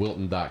numbers from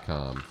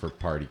Wilton.com for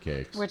party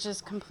cakes. Which is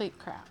complete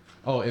crap.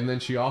 Oh, and then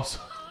she also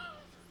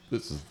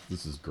this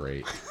is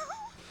great.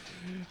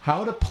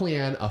 How to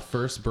plan a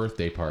first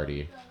birthday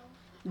party.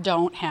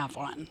 Don't have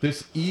one.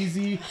 This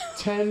easy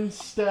 10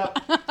 steps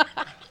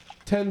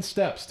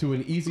to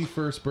an easy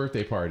first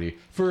birthday party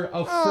for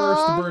a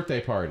first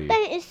birthday party.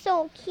 That is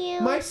so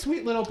cute. My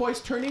sweet little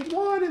boy's turning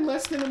 1 in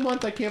less than a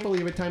month. I can't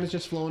believe it. Time has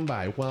just flown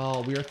by.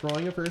 Well, we are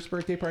throwing a first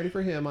birthday party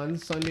for him on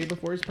Sunday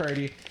before his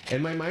party,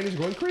 and my mind is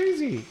going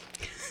crazy.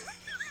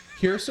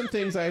 Here are some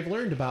things I've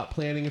learned about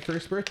planning a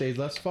first birthday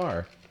thus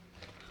far.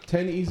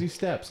 10 easy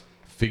steps.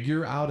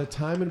 Figure out a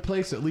time and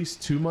place at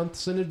least 2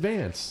 months in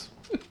advance.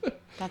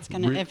 That's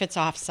gonna if it's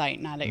off-site,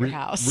 not at your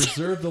house.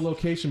 Reserve the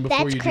location before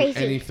That's you crazy.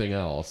 do anything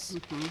else.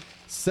 Mm-hmm.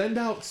 Send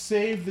out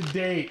save the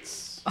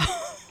dates. What?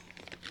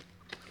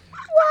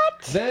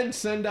 Then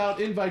send out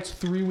invites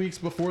 3 weeks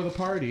before the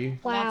party.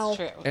 Wow. That's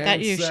true. And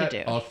That you set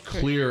should do. a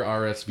clear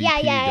RSVP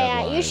Yeah.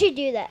 deadline. You should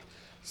do that.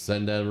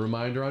 Send a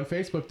reminder on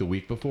Facebook the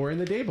week before and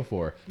the day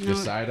before.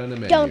 Decide on a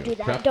menu. Don't do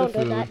that. Prep Don't the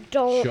do food. that.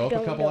 Don't- Show up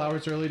don't- a couple don't.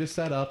 hours early to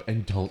set up,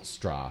 and don't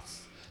stress.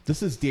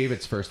 This is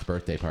David's first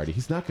birthday party.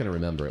 He's not going to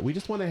remember it. We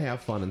just want to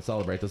have fun and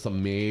celebrate this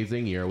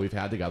amazing year we've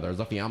had together as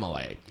a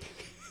family.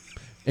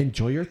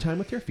 Enjoy your time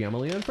with your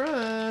family and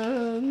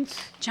friends.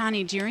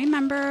 Johnny, do you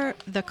remember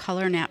the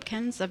color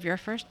napkins of your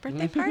first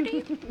birthday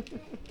party?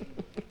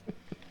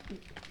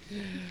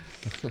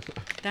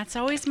 That's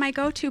always my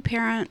go-to,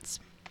 parents.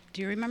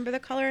 Do you remember the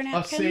color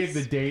napkins? Save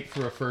the date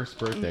for a first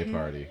birthday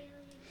party.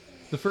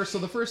 The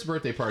first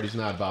birthday party is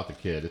not about the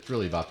kid. It's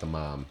really about the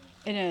mom.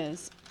 It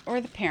is. Or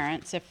the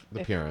parents.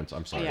 The parents,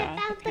 I'm sorry. Yeah.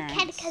 About the kid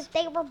parents. because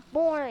they were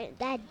born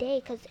that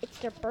day because it's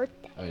their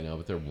birthday. I know,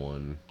 but they're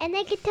 1. And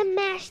they get to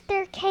mash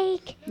their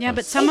cake. Yeah,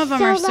 but some of them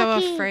so are so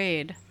lucky.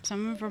 afraid.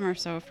 Some of them are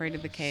so afraid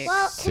of the cake.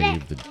 Well, today,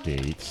 Save the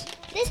dates.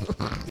 this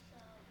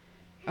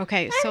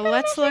Okay, so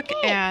let's look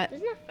at...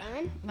 Isn't that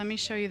fun? Let me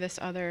show you this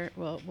other...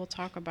 Well, we'll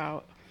talk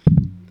about...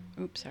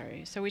 Oops,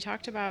 sorry. So we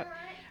talked about...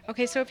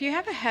 Okay, so if you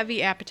have a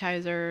heavy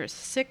appetizer,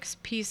 6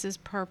 pieces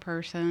per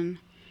person,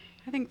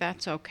 I think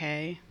that's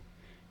okay.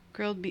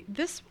 Grilled beef.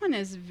 This one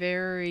is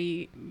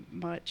very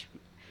much...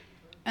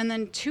 And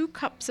then 2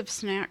 cups of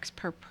snacks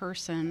per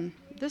person.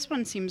 This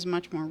one seems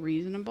much more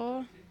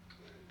reasonable.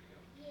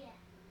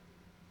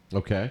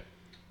 Okay.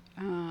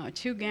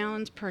 2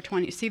 gallons per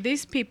 20. See,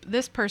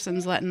 this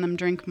person's letting them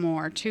drink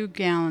more. 2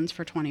 gallons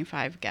for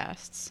 25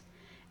 guests,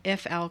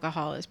 if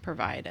alcohol is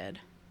provided.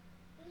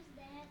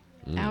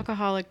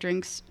 Alcoholic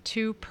drinks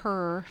 2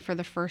 per for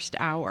the first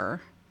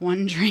hour.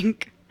 1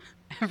 drink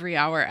every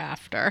hour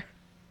after.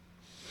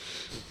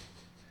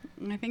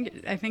 I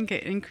think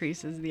it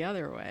increases the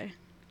other way.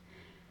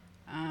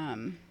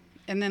 And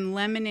then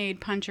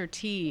lemonade, punch, or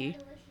tea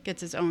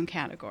gets its own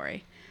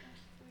category.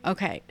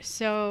 Okay,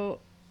 so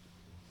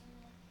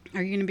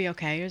are you going to be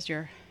okay?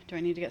 Do I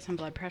need to get some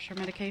blood pressure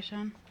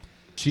medication?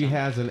 She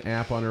has an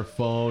app on her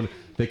phone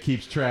that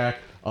keeps track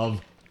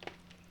of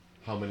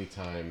how many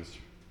times.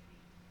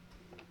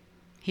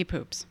 He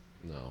poops.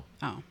 No.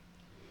 Oh.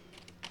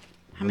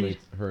 How many?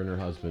 Her and her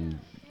husband.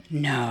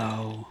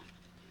 No.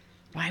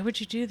 Why would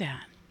you do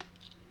that?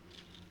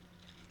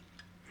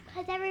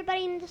 Because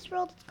everybody in this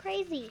world is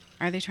crazy.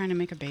 Are they trying to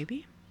make a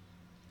baby?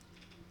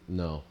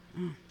 No.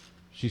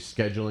 She's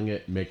scheduling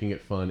it, making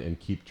it fun, and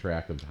keep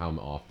track of how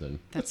often.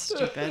 That's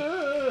stupid.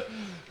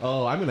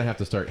 Oh, I'm going to have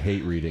to start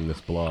hate reading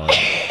this blog.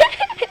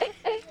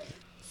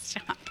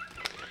 Stop.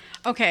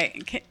 Okay.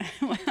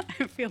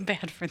 I feel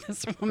bad for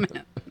this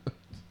woman.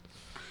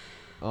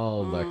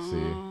 Oh,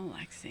 Lexi. Oh,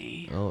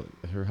 Lexi. Oh,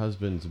 her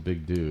husband's a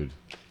big dude.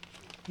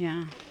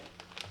 Yeah.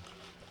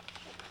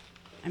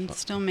 I'm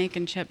still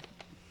making chips.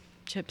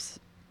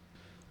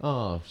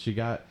 Oh, she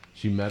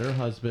met her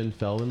husband,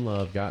 fell in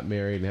love, got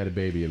married, and had a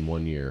baby in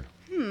 1 year.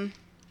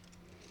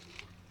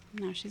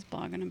 Now she's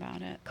blogging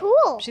about it.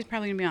 Cool. She's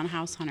probably going to be on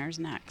House Hunters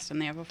next, and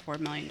they have a $4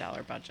 million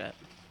budget.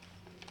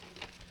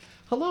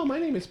 Hello, my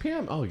name is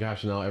Pam. Oh,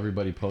 gosh, now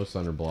everybody posts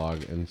on her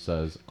blog and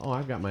says, oh,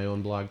 I've got my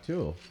own blog,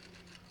 too.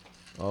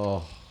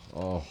 Oh.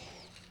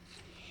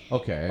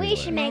 Okay, We anyway.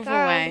 should make Move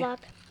our away. own blog.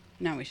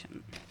 No, we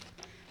shouldn't.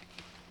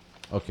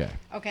 Okay.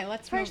 Okay,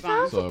 let's For move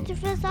on. sausage,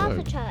 for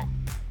sausage hut.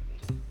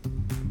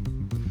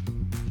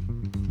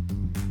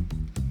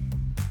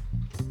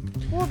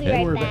 We'll be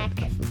And we're right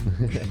back.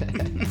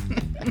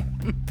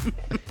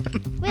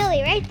 We'll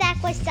be right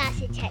back with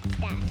sausage hut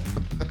stuff.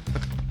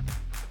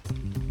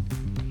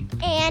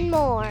 And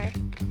more.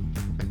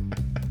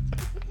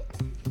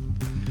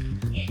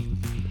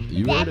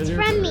 You heard it That's here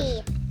from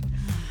first.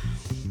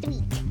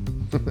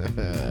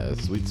 me.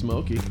 Sweet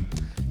Smoky.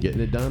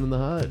 Getting it done in the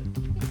hut.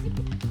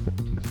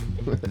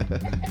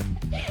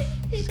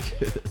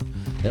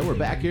 And we're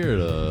back here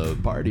to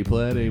party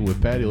planning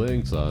with Patty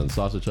Links on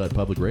Sausage Hut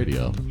Public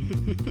Radio.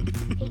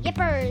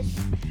 Yippers.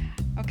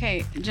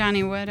 Okay,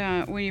 Johnny, what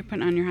are you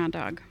putting on your hot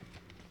dog?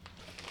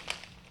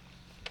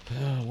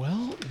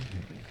 Well,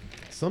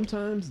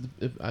 sometimes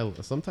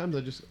sometimes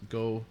I just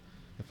go,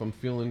 if I'm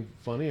feeling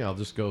funny, I'll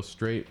just go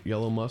straight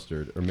yellow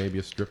mustard, or maybe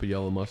a strip of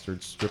yellow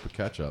mustard, strip of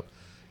ketchup.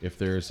 If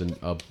there's a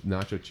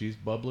nacho cheese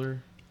bubbler,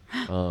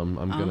 I'm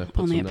gonna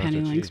put only some at nacho Penny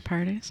cheese. Links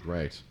parties.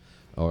 Right,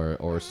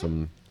 or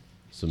some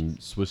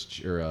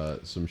Swiss or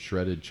some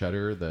shredded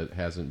cheddar that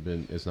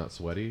is not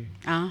sweaty.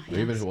 Ah, Or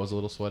even if yes. it was a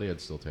little sweaty,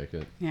 I'd still take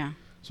it. Yeah.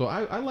 So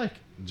I like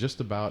just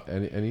about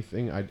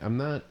anything. I'm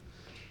not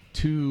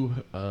too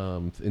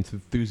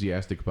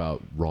enthusiastic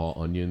about raw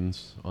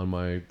onions on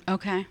my,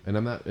 Okay. and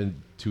I'm not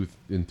too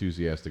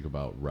enthusiastic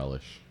about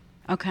relish.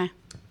 Okay.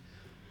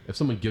 If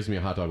someone gives me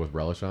a hot dog with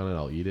relish on it,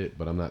 I'll eat it.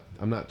 But I'm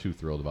not too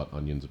thrilled about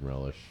onions and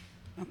relish.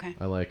 Okay.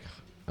 I like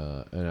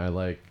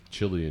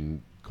chili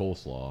and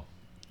coleslaw.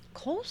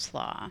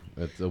 Coleslaw.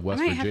 It's a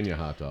West Virginia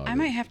hot dog. I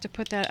might have to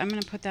put that. I'm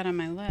going to put that on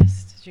my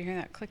list. Did you hear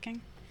that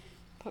clicking?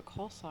 Put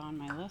coleslaw on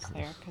my list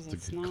there because It's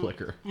it's a good not.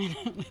 clicker. I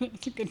know,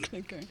 it's a good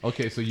clicker.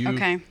 Okay, so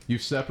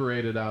you've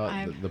separated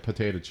out the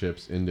potato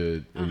chips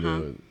into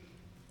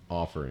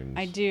offerings.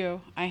 I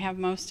do. I have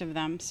most of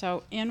them.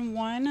 So in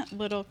one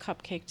little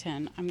cupcake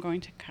tin, I'm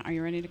going to. Are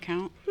you ready to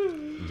count?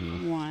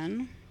 Mm-hmm.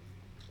 1,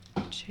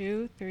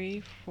 2,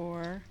 3,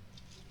 4,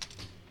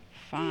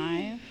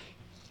 5,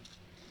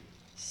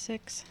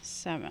 6,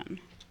 7.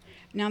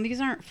 Now these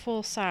aren't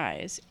full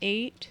size.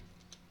 8.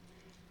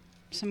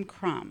 Some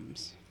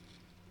crumbs.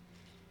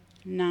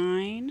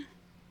 9,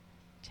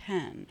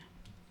 10.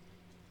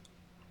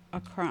 A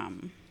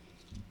crumb.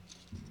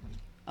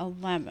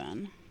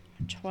 11,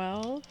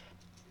 12,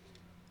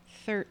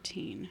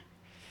 13,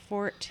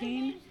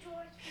 14,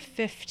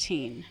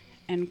 15,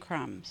 and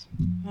crumbs.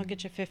 I'll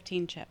get you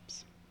 15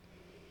 chips.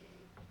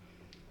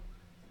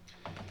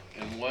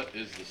 And what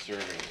is the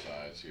serving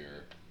size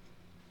here?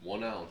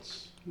 1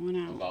 ounce. 1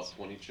 ounce. About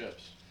 20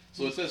 chips.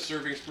 So it says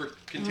servings per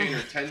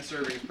container, 10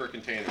 servings per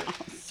container.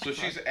 So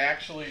she's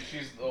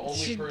the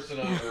only person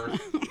on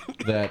earth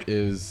that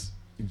is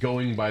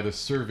going by the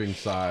serving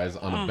size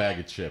on a bag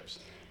of chips.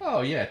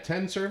 Oh yeah,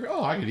 10 servings.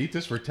 Oh, I could eat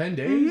this for 10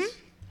 days.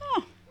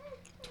 Oh.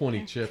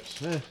 20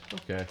 chips.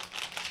 Okay.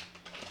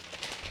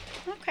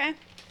 Okay.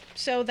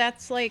 So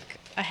that's like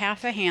a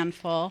half a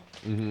handful.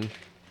 Mm-hmm.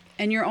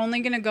 And you're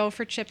only going to go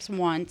for chips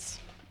once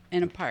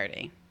in a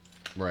party.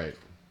 Right.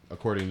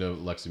 According to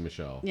Lexi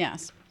Michelle.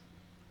 Yes.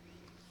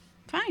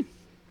 Fine.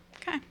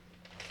 Okay.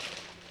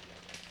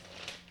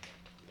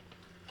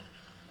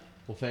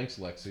 Well, thanks,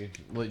 Lexi.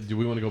 Do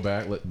we want to go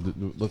back?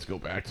 Let's go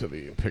back to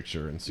the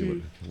picture and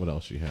see what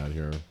else she had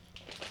here.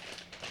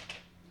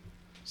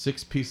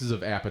 6 pieces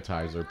of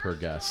appetizer per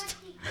guest.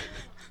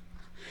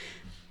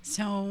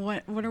 So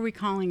what are we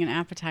calling an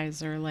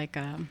appetizer? Like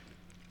I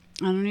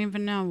don't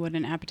even know what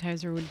an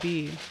appetizer would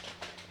be.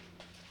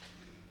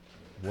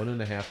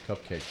 1.5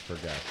 cupcakes per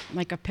guest.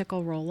 Like a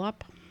pickle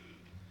roll-up?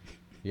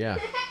 Yeah.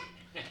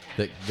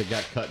 That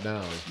got cut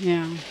down.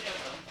 Yeah.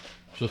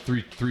 So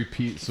three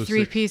pieces. So 3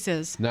 6,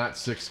 pieces. Not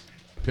 6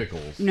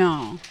 pickles.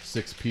 No.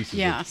 6 pieces.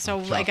 Yeah, of so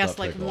I chopped guess up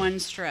like pickle. 1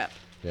 strip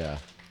Yeah.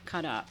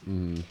 cut up.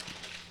 Mm.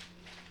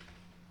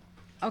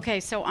 Okay,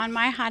 so on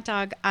my hot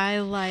dog, I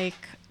like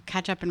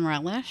ketchup and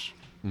relish.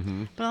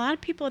 Mm-hmm. But a lot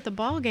of people at the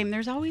ball game,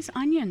 there's always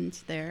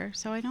onions there.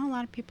 So I know a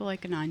lot of people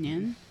like an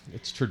onion.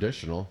 It's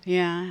traditional.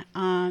 Yeah.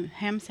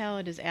 Ham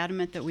Salad is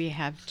adamant that we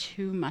have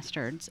 2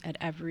 mustards at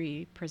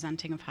every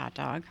presenting of hot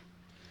dog.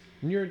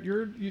 And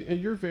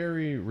you're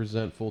very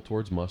resentful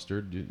towards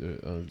mustard.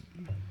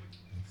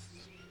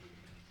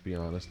 Be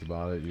honest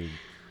about it. You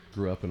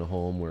grew up in a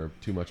home where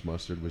too much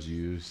mustard was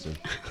used. And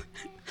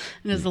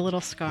It is a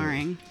little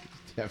scarring.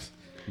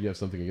 you have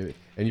something against it.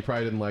 And you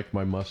probably didn't like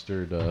my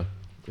mustard.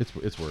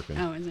 It's working.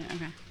 Oh, is it?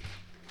 Okay.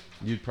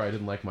 You probably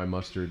didn't like my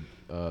mustard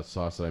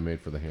sauce that I made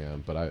for the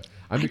ham, but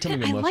I'm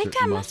becoming a mustard. I like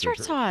that mustard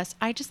mustard sauce.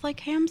 I just like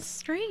ham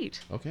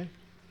straight. Okay.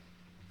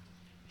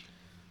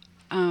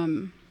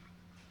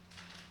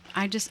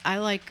 I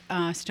like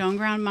stone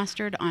ground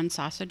mustard on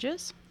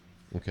sausages,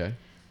 Okay.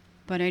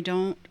 but I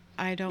don't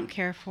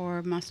care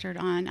for mustard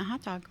on a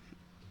hot dog.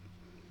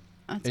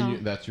 That's all.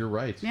 That's your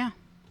right. Yeah.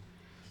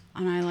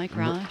 And I like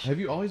relish. Have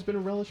you always been a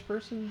relish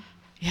person?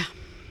 Yeah.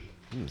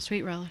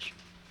 Sweet relish.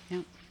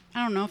 Yeah.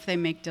 I don't know if they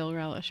make dill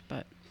relish,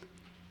 but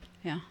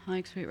yeah, I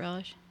like sweet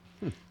relish.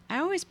 I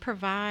always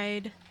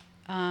provide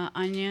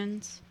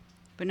onions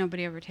but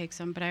nobody ever takes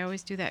them. But I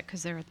always do that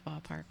because they're at the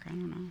ballpark. I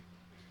don't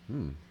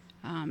know.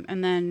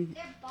 And then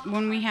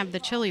when we have the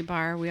chili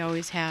bar, we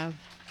always have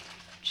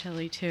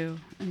chili too,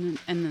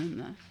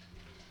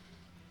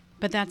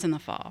 but that's in the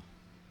fall.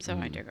 So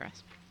I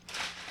digress.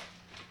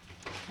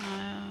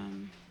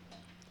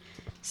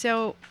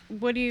 So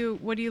what do you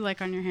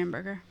like on your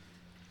hamburger?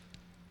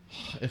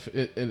 If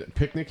it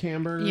picnic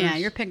hamburgers? Yeah,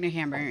 your picnic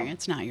hamburger.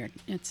 It's not your.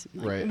 It's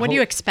not, right. What do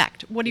you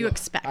expect? What do you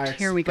expect?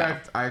 Here we go.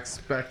 I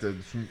expected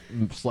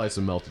a slice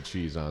of melted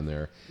cheese on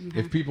there.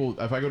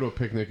 If I go to a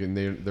picnic and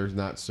they're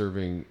not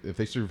serving, if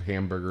they serve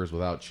hamburgers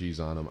without cheese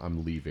on them,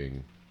 I'm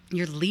leaving.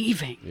 You're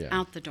leaving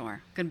out the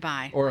door.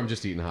 Goodbye. Or I'm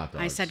just eating hot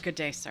dogs. I said good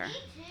day, sir.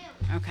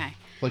 Okay.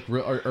 Like,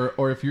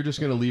 or if you're just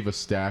gonna leave a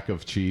stack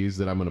of cheese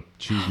that I'm gonna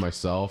cheese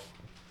myself,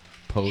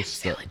 post.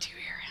 Sell it to your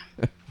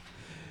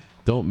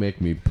Don't make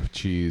me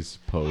cheese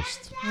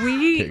post.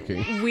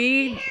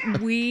 We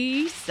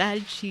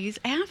said cheese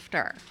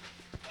after.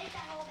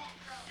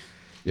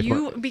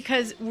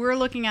 Because we're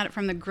looking at it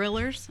from the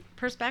griller's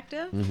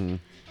perspective,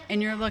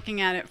 and you're looking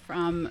at it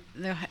from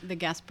the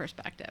guest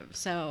perspective.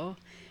 So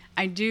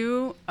I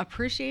do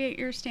appreciate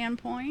your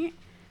standpoint,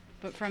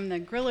 but from the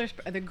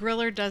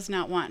griller does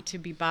not want to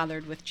be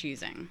bothered with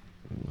cheesing.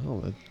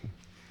 Well,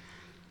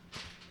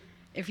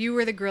 if you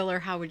were the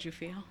griller, how would you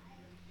feel?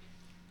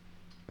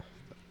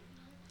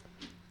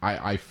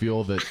 I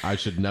feel that I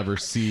should never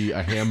see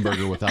a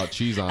hamburger without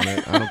cheese on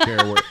it. I don't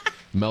care what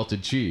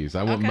melted cheese.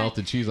 I want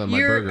melted cheese on my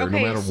burger, no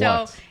matter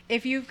what. So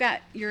if you're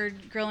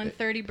grilling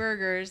 30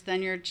 burgers,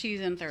 then you're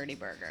cheesing 30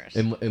 burgers.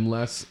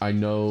 Unless I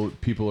know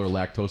people are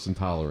lactose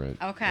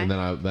intolerant. Okay. And then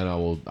I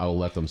will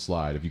let them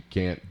slide. If you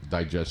can't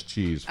digest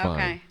cheese, fine.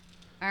 Okay.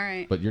 All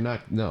right. But you're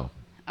not. No.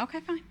 Okay,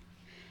 fine.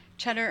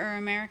 Cheddar or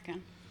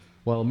American?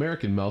 Well,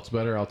 American melts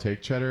better. I'll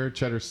take cheddar.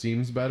 Cheddar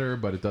seems better,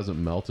 but it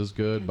doesn't melt as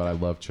good. But I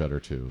love cheddar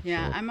too.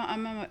 Yeah, so.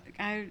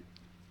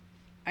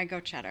 I go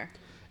cheddar.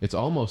 It's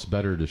almost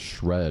better to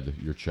shred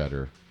your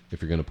cheddar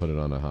if you're going to put it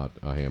on a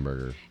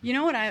hamburger. You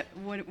know what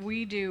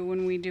we do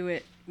when we do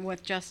it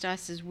with just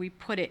us is we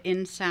put it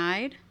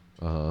inside.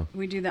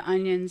 We do the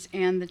onions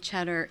and the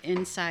cheddar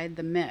inside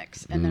the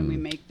mix, and then we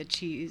make the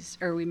cheese,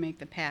 or we make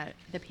the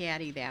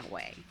patty that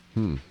way.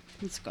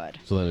 It's good.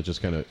 So then it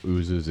just kind of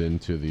oozes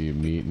into the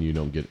meat, and you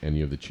don't get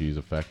any of the cheese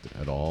effect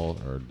at all,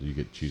 or do you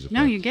get cheese effect?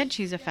 No, you get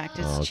cheese effect.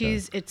 It's okay.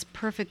 cheese. It's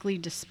perfectly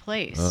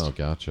displaced. Oh,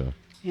 gotcha.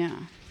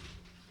 Yeah.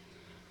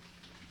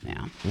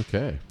 Yeah.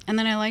 Okay. And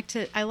then I like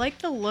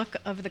the look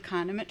of the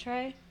condiment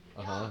tray.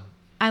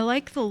 I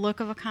like the look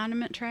of a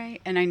condiment tray,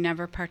 and I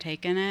never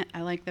partake in it.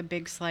 I like the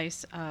big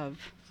slice of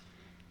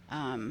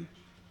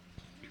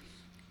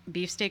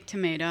beefsteak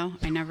tomato.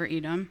 I never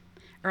eat them,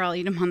 or I'll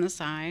eat them on the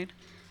side.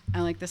 I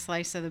like the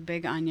slice of the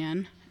big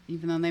onion,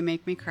 even though they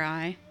make me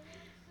cry.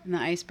 And the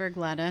iceberg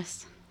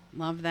lettuce.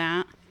 Love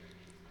that.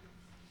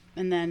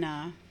 And then,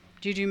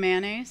 do you do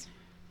mayonnaise?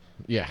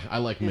 Yeah, I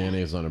like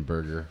mayonnaise on a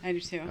burger. I do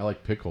too. I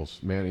like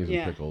pickles, mayonnaise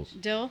and pickles.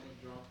 Dill?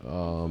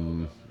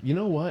 You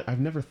know what?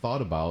 I've never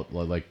thought about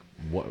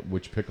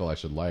which pickle I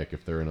should like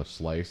if they're in a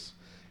slice.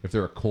 If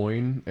they're a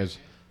coin, as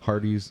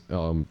Hardee's,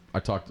 I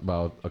talked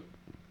about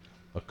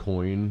a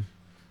coin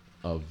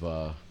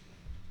of...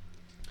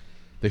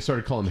 They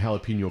started calling them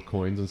jalapeno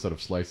coins instead of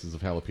slices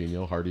of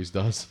jalapeno. Hardee's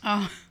does.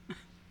 Oh,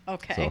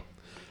 okay. So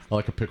I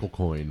like a pickle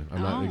coin.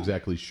 I'm not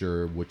exactly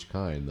sure which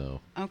kind,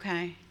 though.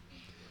 Okay.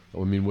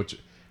 I mean,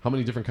 how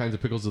many different kinds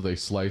of pickles do they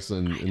slice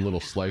in little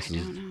slices? I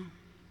don't know.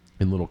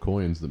 In little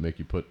coins that make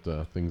you put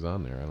things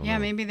on there. I don't know. Yeah,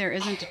 maybe there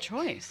isn't a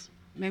choice.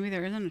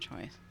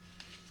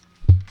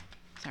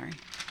 Sorry.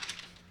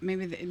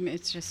 Maybe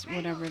it's just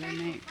whatever they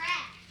make.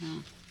 No.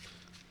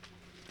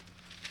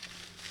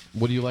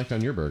 What do you like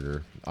on your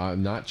burger?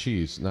 Not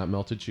cheese, not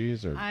melted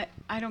cheese, or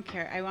I don't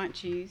care. I want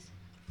cheese.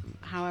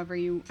 However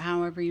you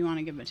want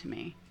to give it to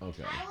me.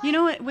 Okay. You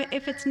know what?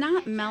 If it's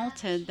not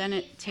melted, then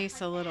it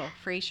tastes a little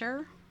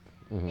fresher.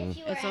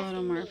 It's a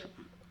little more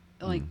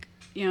like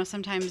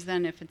sometimes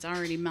then if it's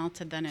already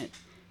melted, then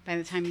by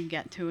the time you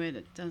get to it,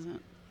 it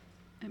doesn't.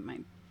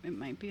 It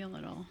might be a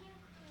little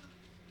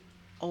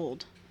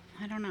old.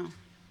 I don't know.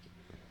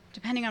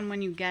 Depending on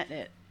when you get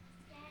it.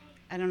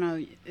 I don't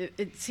know.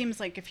 It seems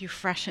like if you're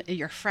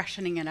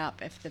freshening it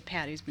up if the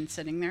patty's been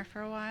sitting there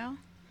for a while.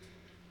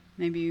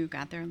 Maybe you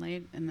got there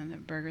late and then the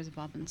burgers have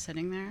all been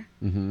sitting there.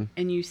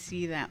 And you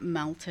see that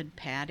melted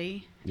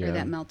patty or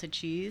that melted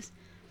cheese.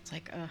 It's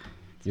like, ugh.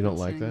 You don't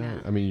like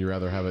that? I mean, you'd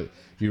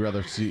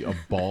rather see a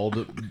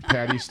bald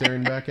patty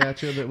staring back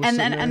at you that was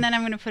sitting there? And then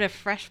I'm going to put a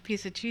fresh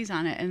piece of cheese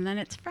on it and then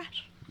it's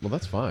fresh. Well,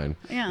 that's fine.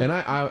 Yeah.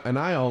 And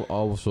I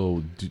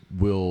also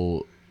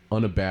will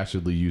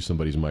unabashedly use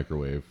somebody's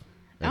microwave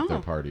at their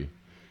party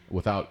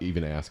without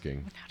even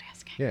asking.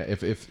 Yeah,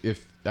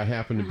 if I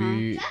happen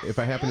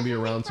to be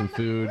around some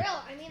food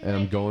and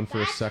I'm going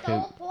for a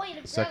second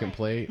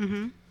plate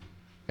and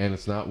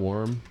it's not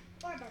warm,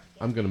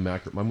 I'm gonna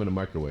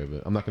microwave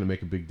it. I'm not gonna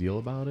make a big deal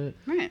about it.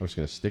 Right. I'm just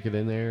gonna stick it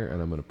in there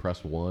and I'm gonna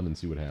press 1 and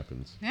see what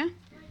happens. Yeah.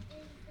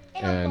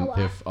 And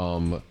if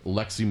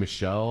Lexi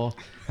Michelle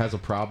has a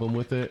problem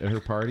with it at her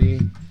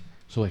party,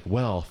 So like,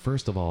 well,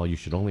 first of all, you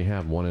should only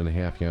have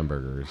 1.5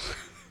 hamburgers.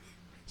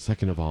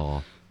 Second of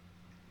all,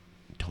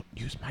 don't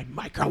use my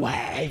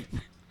microwave.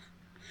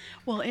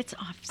 Well, it's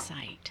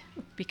off-site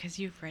because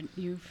you've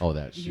Oh,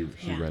 that she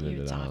rented it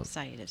it's out.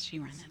 off-site. She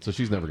rented. So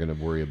she's never going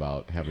to worry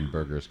about having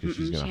burgers because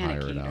she's going to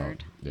hire it out.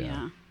 Catered.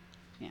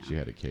 Yeah. She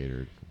had it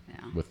catered.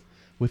 Yeah.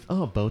 With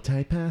bow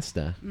tie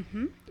pasta.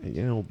 Mm-hmm.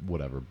 You know,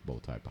 whatever, bow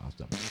tie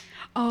pasta.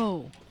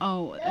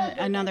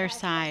 Another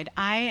side.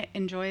 I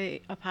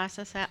enjoy a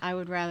pasta salad. I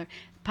would rather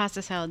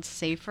pasta salad's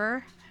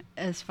safer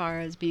as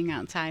far as being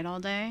outside all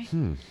day.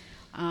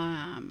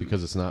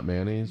 Because it's not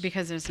mayonnaise?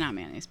 Because it's not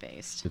mayonnaise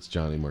based. It's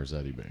Johnny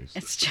Marzetti based.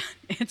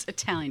 It's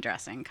Italian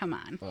dressing. Come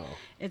on. Oh.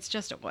 It's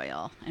just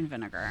oil and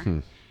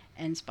vinegar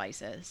and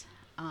spices.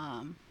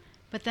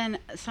 But then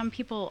some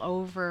people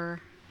over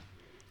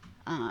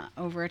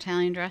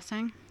Italian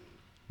dressing.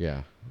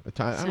 Yeah,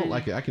 I don't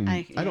like it.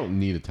 I don't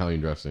need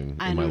Italian dressing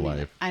in my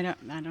life. I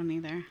don't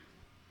either.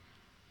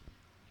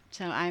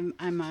 So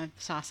I'm a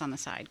sauce on the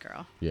side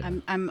girl. Yeah.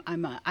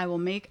 I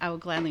will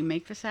gladly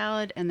make the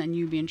salad and then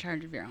you be in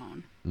charge of your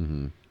own.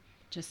 Mm-hmm.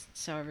 Just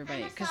so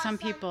everybody, because some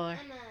people are.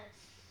 I'm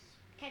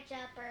a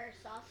ketchup or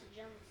sausage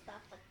and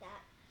stuff like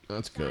that.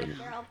 That's good.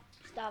 Girl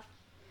stuff.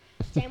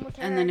 Same with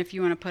her. And then if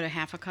you want to put a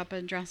half a cup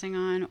of dressing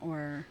on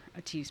or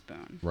a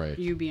teaspoon, right,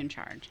 you be in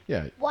charge.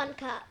 Yeah. 1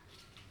 cup.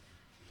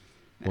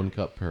 1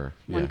 cup per.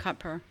 One cup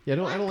per. Yeah,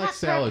 I don't like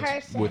salads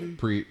person. with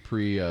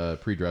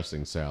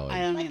pre-dressing salad. I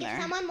don't Like either.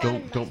 if someone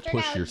wanted Don't mustard,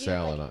 push I your would do,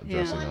 salad like,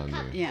 dressing 1 on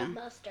cup me. Yeah. of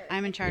mustard.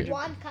 I'm in charge of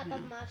 1 cup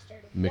of mustard.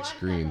 Mixed 1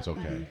 greens, cup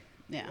of okay. mustard.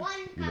 Yeah. 1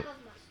 cup of mustard.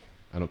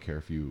 I don't care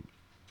if you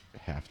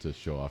have to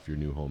show off your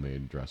new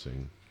homemade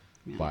dressing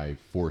Yeah. by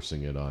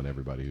forcing it on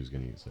everybody who's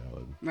going to eat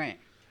salad. Right.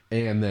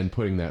 And then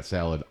putting that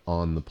salad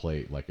on the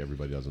plate like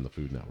everybody does on the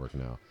Food Network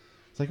now.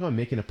 It's like, oh, I'm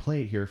making a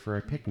plate here for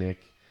a picnic,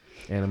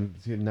 and I'm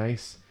doing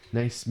nice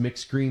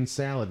mixed green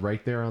salad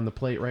right there on the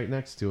plate right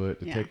next to it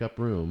to take up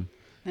room.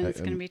 And it's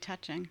going to be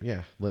touching.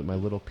 Yeah, let my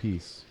little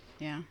piece.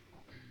 Yeah.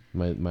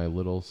 My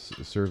little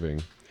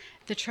serving.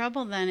 The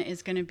trouble then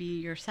is going to be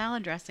your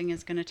salad dressing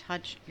is going to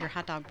touch your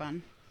hot dog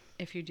bun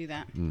if you do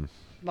that.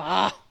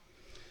 Bah.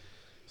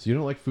 So you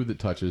don't like food that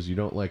touches. You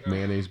don't like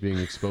mayonnaise being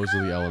exposed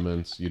to the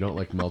elements. You don't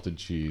like melted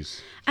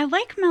cheese. I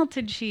like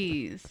melted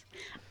cheese.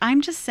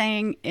 I'm just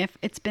saying if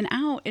it's been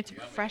out, it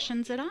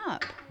freshens it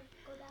up.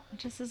 It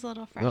just is a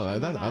little fresh. No,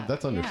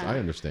 that's I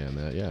understand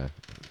that. Yeah,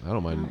 I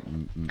don't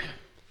mind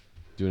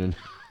doing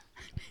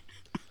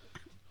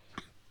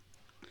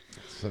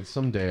it.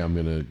 Someday I'm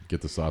gonna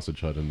get the Sausage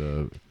Hut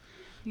into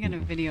You got to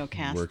video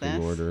cast working this.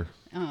 order.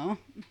 Oh.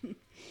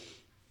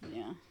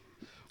 Yeah.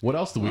 What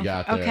else do we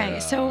got there? Okay,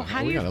 so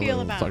how do you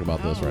feel about... Let's talk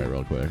about this right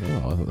real quick.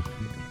 Oh.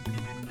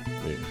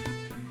 Wait.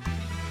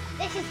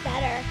 This is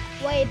better.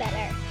 Way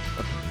better.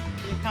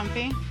 You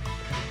comfy?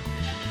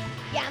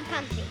 Yeah, I'm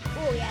comfy.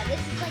 Oh yeah,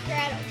 this is like you're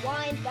at a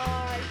wine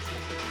bar.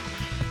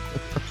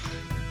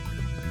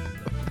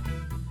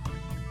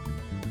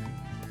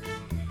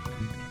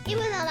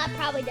 Even though that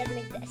probably doesn't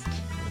exist.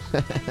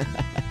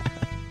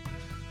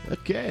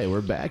 Okay,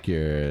 we're back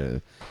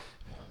here.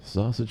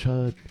 Sausage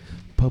Hut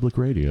Public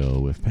Radio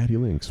with Patty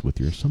Links with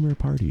your summer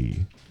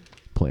party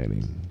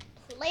planning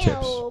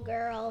Leo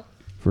girl.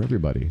 for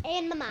everybody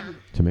And my mom.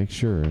 to make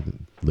sure that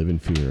live in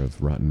fear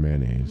of rotten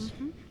mayonnaise.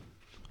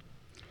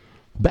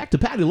 Back to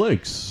Patty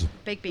Links.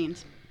 Baked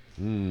beans.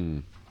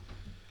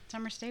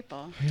 Summer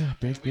staple. Yeah,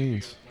 baked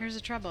beans. Here's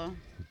the trouble.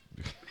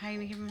 How are you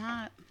going to keep them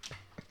hot?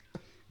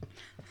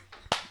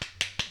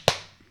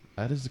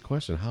 That is the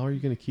question. How are you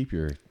going to keep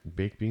your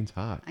baked beans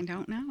hot? I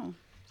don't know.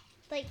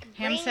 Like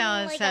Ham bring,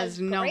 salad like, says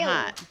a no grill.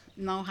 hot.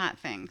 No hot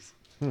things.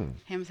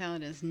 Ham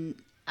salad is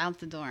out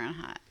the door on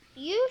hot.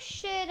 You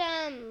should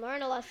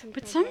learn a lesson.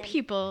 But from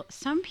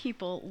some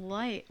people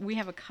like, we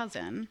have a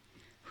cousin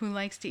who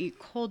likes to eat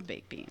cold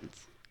baked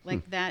beans.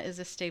 Like that is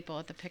a staple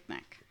at the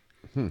picnic.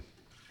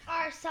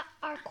 Our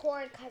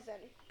corn cousin.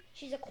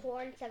 She's a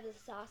corn instead of a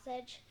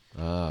sausage.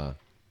 Ah.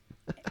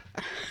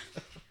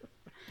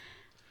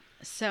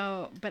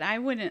 So, but I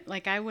wouldn't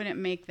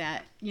make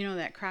that,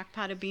 that crock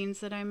pot of beans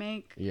that I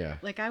make. Yeah.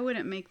 Like I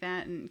wouldn't make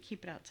that and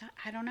keep it outside.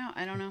 I don't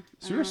know.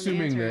 So you're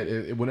assuming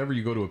that whenever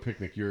you go to a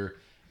picnic, you're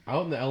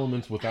out in the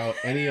elements without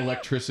any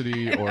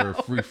electricity or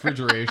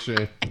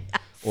refrigeration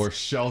or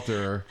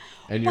shelter,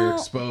 and you're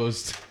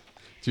exposed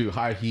to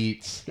high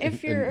heat.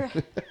 If you're,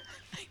 I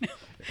know.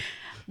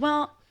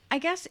 Well, I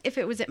guess if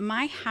it was at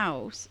my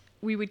house,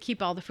 we would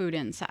keep all the food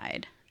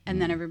inside,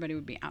 and then everybody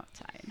would be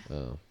outside.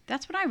 Oh.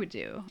 That's what I would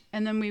do,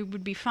 and then we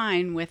would be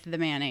fine with the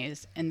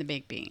mayonnaise and the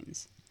baked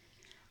beans.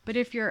 But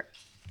if you're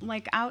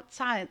like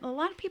outside, a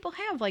lot of people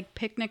have like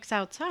picnics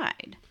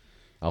outside.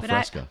 Al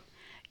fresco.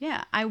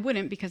 Yeah, I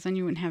wouldn't, because then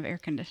you wouldn't have air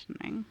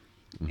conditioning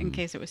in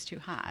case it was too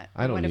hot.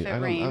 I don't What need. if it I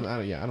rained? don't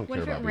What care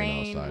if it about being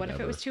rained? outside. What if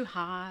ever. it was too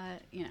hot?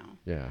 Yeah, a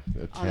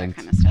All that tent.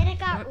 kind of stuff. And it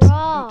got Oops,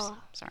 raw. oops,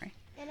 sorry.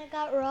 And it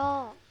got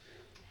raw.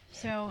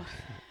 So,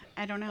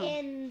 I don't know.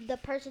 And the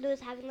person who was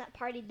having that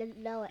party didn't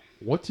know it.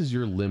 What is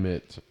your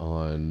limit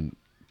on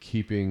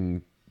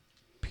keeping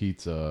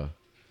pizza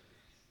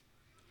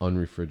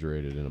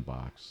unrefrigerated in a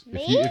box.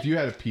 Me? If you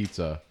had a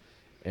pizza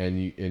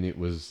and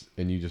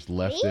you just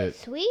left Me? it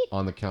Sweet?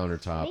 on the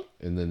countertop, Me?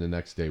 and then the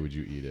next day, would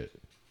you eat it?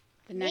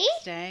 The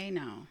next day,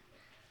 no.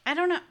 I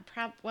don't know.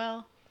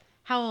 Well,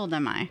 how old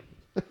am I?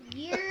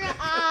 You're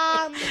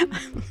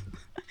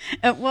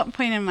At what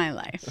point in my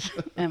life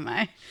am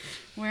I?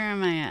 Where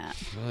am I at?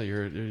 Well,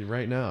 you're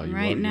right now. You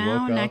Right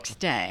now, woke up, next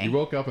day. You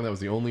woke up and that was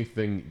the only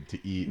thing to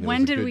eat. And it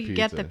When was a did good we pizza.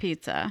 get the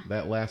pizza?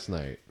 That last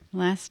night.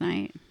 Last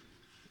night.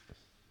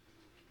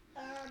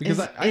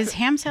 Because Is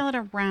ham salad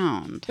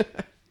around?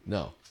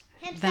 no.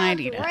 Then I'd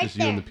eat it. Right Just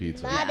you and the there.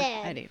 pizza. Not Yeah,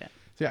 it. I'd eat it.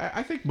 See,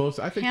 I think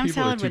Ham people are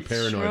salad too would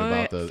paranoid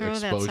about the throw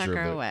that exposure sucker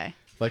of it. away.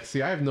 Like,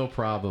 see, I have no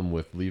problem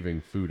with leaving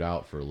food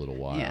out for a little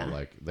while. Yeah.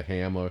 Like the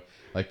ham,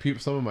 like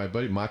people. Some of my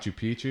buddy Machu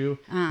Picchu,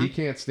 he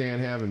can't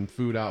stand having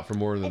food out for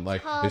more than It's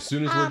like called as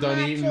soon as we're done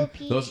Machu eating,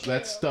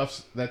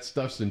 Picchu. that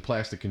stuff's in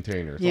plastic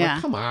containers. I'm Yeah.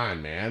 like, come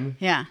on, man.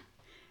 Yeah.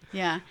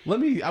 Yeah.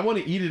 I want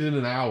to eat it in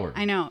an hour.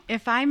 I know.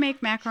 If I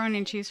make macaroni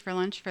and cheese for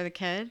lunch for the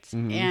kids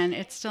and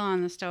it's still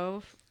on the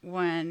stove,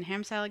 when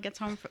ham salad gets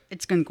home,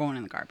 it's going to go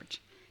in the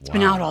garbage. It's been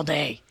Wow. out all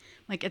day.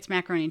 Like, it's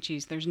macaroni and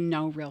cheese. There's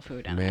no real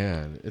food in it.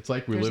 Man, it's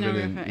like we're There's no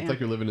living in. real food, It's yeah. like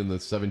you're living in the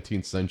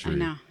 17th century. I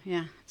know.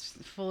 Yeah. It's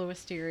full of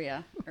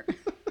wisteria.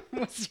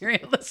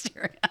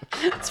 Listeria.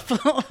 It's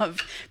full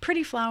of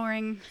pretty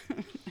flowering.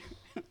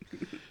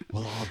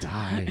 We'll all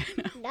die.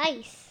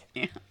 Nice.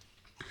 Yeah.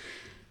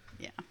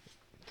 Yeah.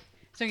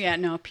 So yeah,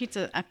 no, a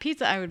pizza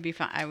I would be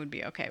fine. I would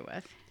be okay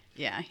with.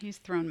 Yeah, he's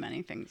thrown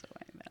many things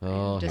away that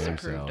Oh, I ham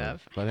disapproved salad.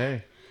 of. But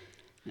hey,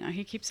 No,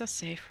 he keeps us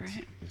safe,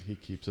 right? he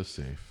keeps us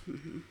safe.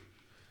 Mm-hmm.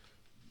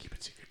 Keep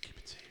it secret. Keep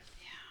it safe.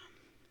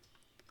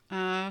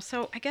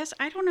 So I guess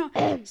I don't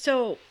know.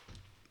 So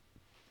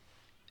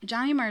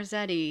Johnny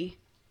Marzetti,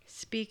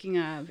 speaking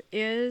of,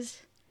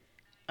 is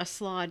a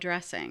slaw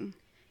dressing.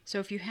 So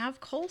if you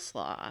have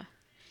coleslaw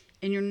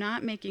and you're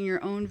not making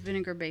your own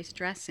vinegar-based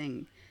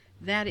dressing,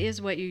 that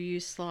is what you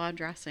use slaw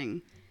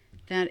dressing.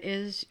 That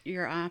is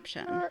your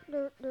option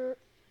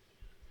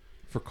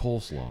For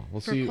coleslaw.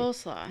 Well, for see,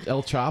 coleslaw.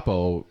 El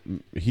Chapo,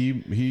 he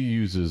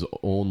uses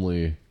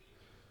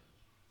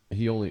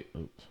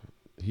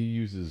he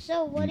uses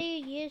So what do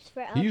you use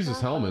for El he uses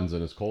Chapo? Hellman's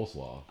in his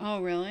coleslaw.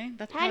 Oh, really?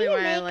 That's How do probably you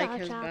why make I like El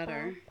his Chapo?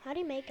 better. How do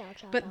you make El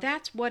Chapo? But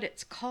that's what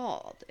it's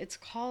called. It's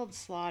called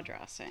slaw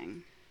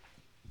dressing.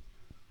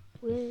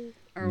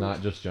 Or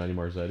Not just Johnny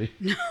Marzetti.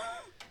 No.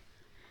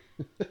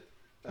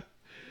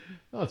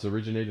 Oh, it's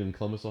originated in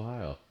Columbus,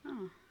 Ohio.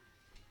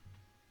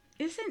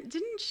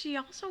 Didn't she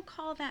also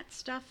call that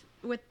stuff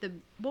with the,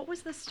 what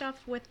was the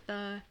stuff with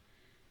the,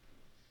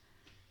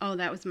 oh,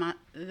 that was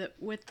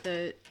with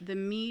the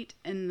meat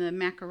and the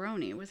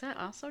macaroni. Was that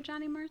also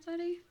Johnny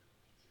Marzetti?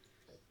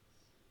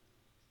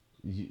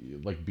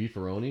 Like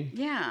beefaroni?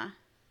 Yeah.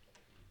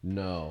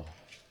 No.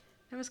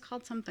 It was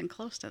called something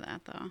close to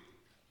that, though.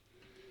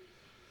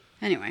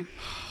 Anyway.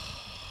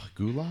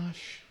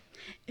 Goulash?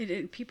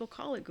 People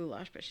call it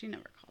goulash, but she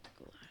never called it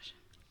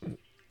goulash.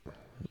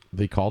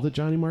 They called it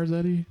Johnny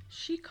Marzetti?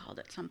 She called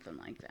it something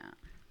like that.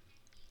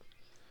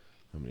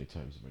 How many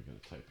times am I going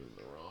to type in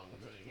the wrong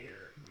thing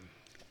here?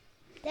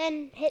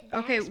 Then hit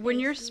Okay, when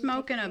backspace you're and take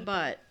smoking a away.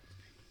 butt,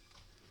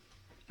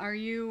 are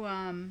you,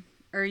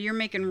 or you're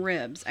making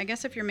ribs? I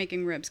guess if you're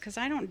making ribs, because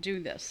I don't do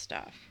this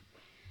stuff.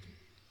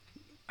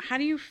 How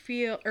do you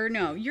feel, or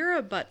no, you're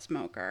a butt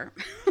smoker.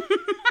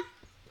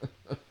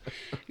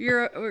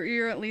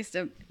 You're at least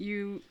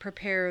you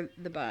prepare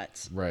the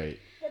butts. Right.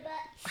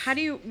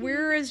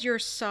 Where is your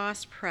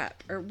sauce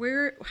prep?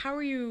 Or how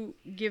are you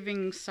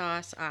giving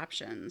sauce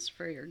options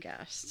for your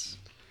guests?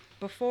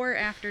 Before,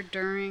 after,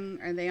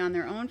 during? Are they on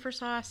their own for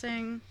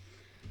saucing?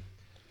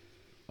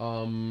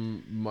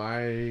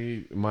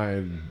 My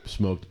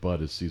smoked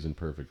butt is seasoned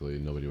perfectly.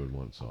 Nobody would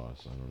want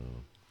sauce. I don't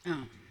know.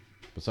 Oh.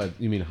 Besides,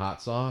 you mean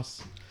hot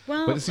sauce?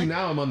 Well, But see,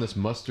 now I'm on this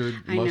mustard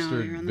I know,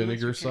 you're on the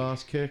vinegar mustard kick.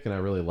 sauce kick, and I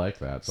really like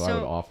that, so I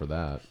would offer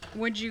that.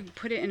 Would you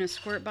put it in a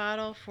squirt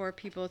bottle for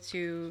people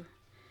to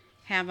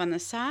have on the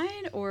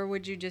side, or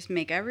would you just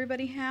make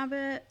everybody have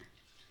it?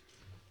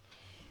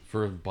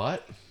 For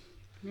butt?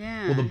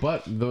 Yeah. Well, the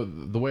butt,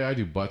 the way I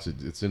do butts,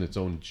 it's in its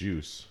own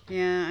juice.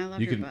 Yeah, I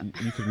love You your could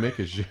butt. you could make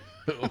a You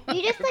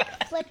just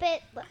like flip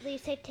it. You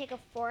say take a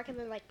fork and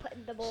then like put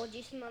in the bowl of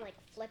juice and then like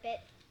flip it.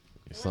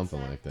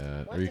 something like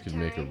that, or Once you a could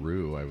make a time.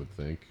 roux. I would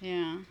think.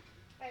 Yeah.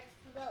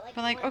 But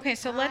But like, one okay,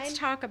 so let's time.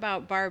 talk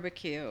about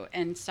barbecue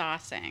and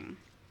saucing.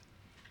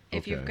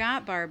 If you've Okay.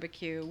 got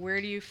barbecue,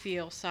 where do you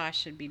feel sauce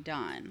should be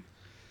done?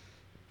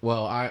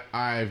 Well,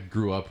 I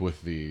grew up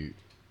with the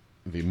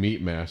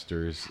Meat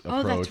Master's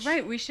approach. Oh, that's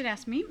right. We should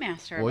ask Meat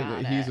Master Well,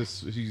 about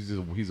he's it.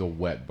 he's a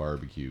wet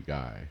barbecue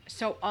guy.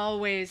 So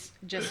always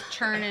just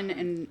churning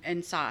and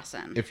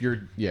saucing. If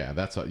you're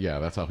that's how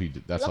he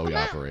Look him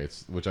out.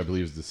 operates, which I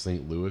believe is the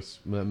St. Louis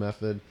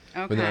method.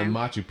 But Okay. then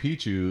Machu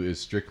Picchu is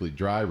strictly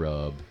dry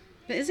rub.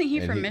 But isn't he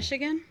and from he-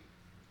 Michigan?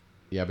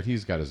 Yeah, but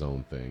he's got his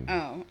own thing.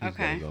 Oh,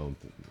 okay.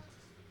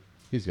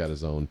 He's got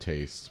his own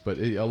tastes. But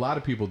a lot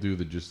of people do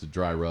just the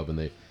dry rub, and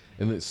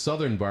In the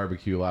southern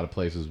barbecue, a lot of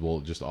places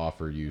will just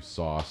offer you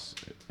sauce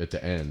at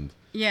the end.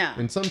 Yeah.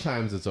 And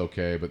sometimes it's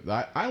okay, but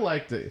I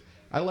like to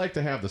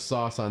have the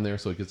sauce on there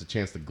so it gets a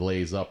chance to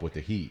glaze up with the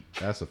heat.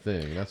 That's the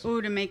thing.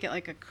 Ooh, to make it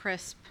like a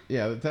crisp.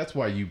 Yeah, that's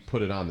why you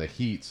put it on the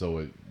heat so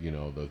it,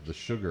 the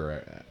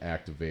sugar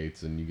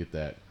activates and you get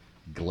that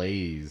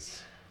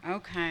glaze.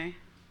 Okay.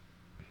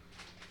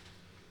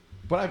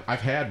 But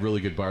I've had really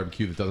good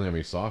barbecue that doesn't have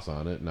any sauce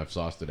on it, and I've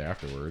sauced it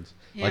afterwards.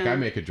 Yeah. Like I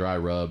make a dry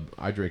rub.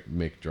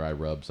 Make dry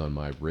rubs on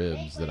my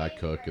ribs that I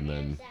cook,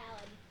 and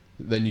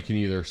then you can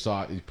either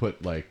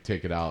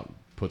take it out,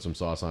 put some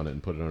sauce on it,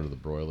 and put it under the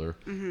broiler,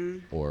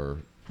 or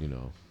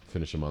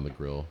finish them on the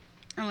grill.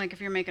 Or like if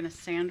you're making a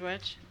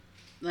sandwich,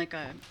 like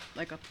a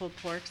pulled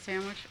pork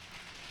sandwich,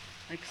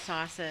 like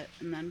sauce it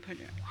and then put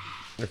it.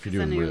 If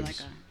you're doing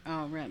ribs.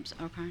 Ribs.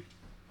 Okay.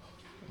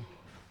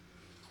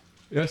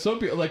 Yeah, some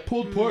people like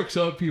pulled pork.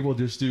 Some people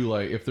just do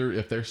like if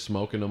they're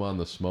smoking them on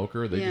the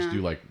smoker, they just do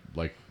like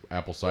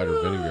apple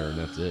cider vinegar and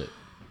that's it.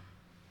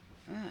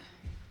 Ugh.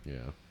 Yeah.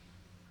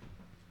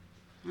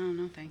 Oh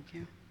no, thank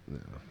you. Yeah.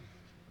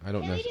 I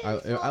don't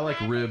necessarily. I like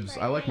ribs.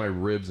 I like my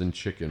ribs and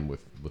chicken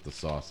with the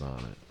sauce on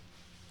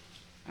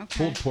it.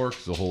 Okay. Pulled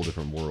pork's a whole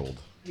different world.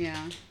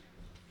 Yeah.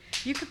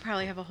 You could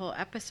probably have a whole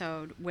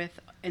episode with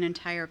an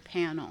entire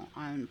panel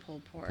on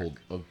pulled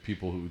pork. Of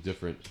people who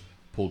different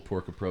pulled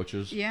pork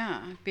approaches.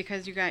 Yeah,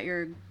 because you got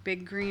your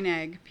big green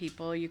egg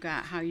people, you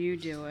got how you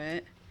do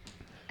it,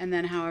 and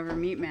then however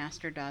Meat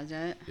Master does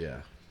it.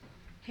 Yeah.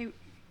 Hey,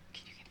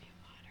 can you give me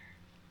water?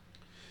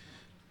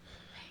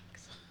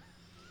 Thanks.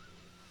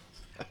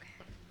 Okay.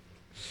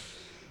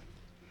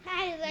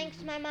 Hi,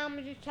 thanks. My mom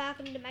was just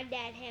talking to my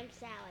dad. Ham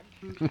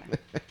salad. Okay.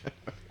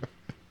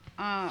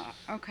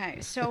 Okay.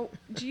 So,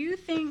 do you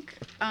think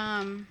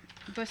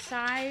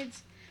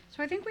besides?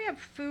 So I think we have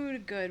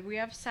food good. We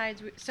have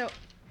sides. So,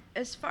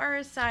 as far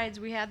as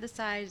sides, we had the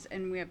sides,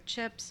 and we have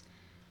chips.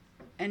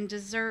 And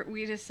dessert,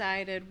 we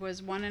decided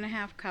was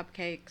 1.5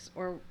 cupcakes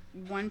or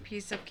 1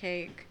 piece of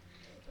cake,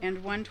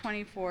 and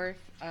 1/24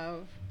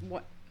 of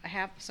a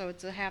half. So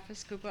it's a half a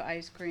scoop of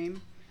ice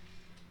cream.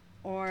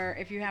 Or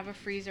if you have a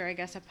freezer, I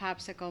guess a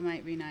popsicle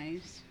might be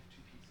nice.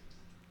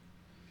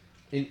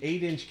 An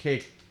 8-inch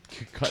cake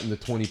cut into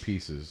 20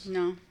 pieces.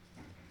 No.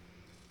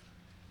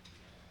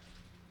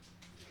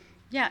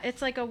 Yeah,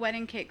 it's like a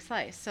wedding cake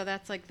slice, so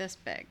that's like this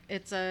big.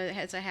 It's a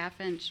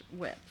 1/2-inch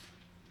width.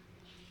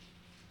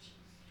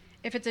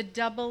 If it's a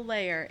double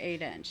layer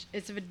 8-inch,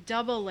 it's a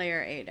double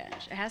layer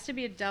 8-inch. It has to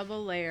be a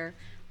double layer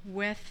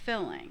with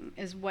filling,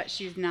 is what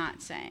she's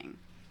not saying.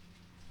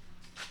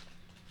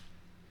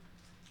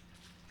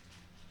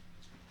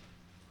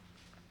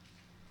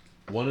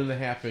 One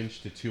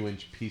 1.5-inch to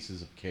 2-inch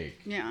pieces of cake.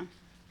 Yeah.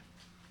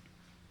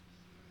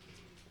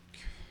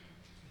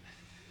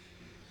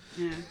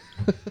 Yeah.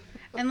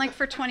 And like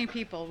for 20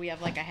 people, we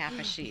have like a half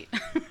a sheet,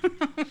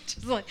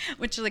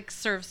 which like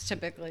serves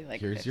typically like.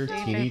 Here's your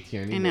 50. teeny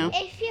tiny. I know.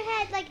 If you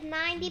had like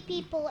 90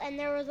 people and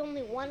there was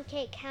only one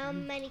cake, how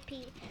many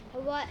people?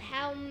 What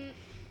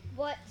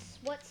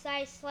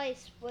size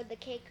slice would the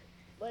cake?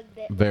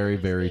 Very,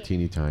 very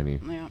teeny tiny.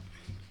 Yeah.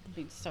 It'd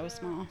be so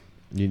small.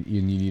 You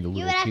need a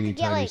little would have teeny to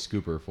get, tiny like-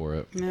 scooper for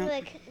it. You Yeah.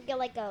 like get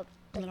like a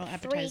Little three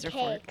appetizer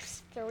fork.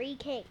 cakes, 3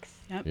 cakes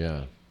Yep.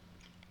 Yeah.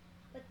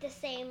 with the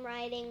same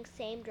writing,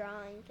 same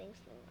drawing, things.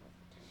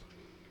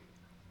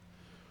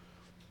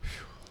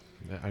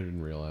 I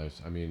didn't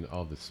realize. I mean,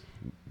 all this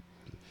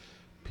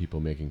people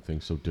making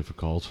things so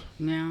difficult.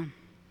 Yeah.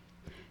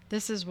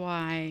 This is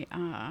why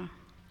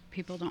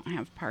people don't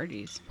have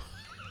parties.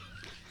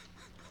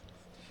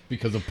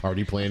 Because of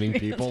party planning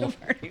people. Because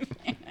of party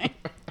planning.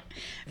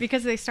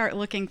 Because they start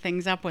looking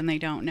things up when they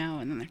don't know,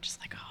 and then they're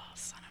just like, oh,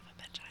 son of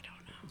a bitch, I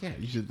don't know. Yeah,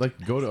 you should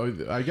like go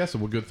to. I guess a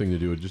good thing to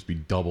do would just be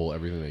double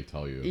everything they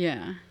tell you.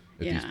 Yeah.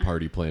 At Yeah. these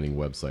party planning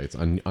websites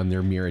on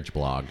their marriage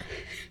blog.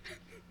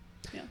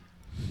 Yeah.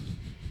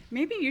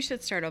 Maybe you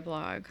should start a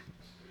blog,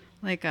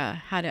 like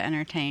how to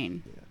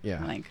entertain.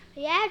 Yeah. Like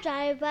Yeah,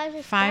 Johnny,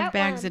 but 5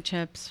 bags of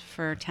chips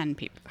for 10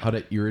 people. How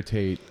to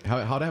irritate.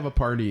 How to have a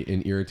party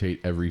and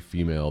irritate every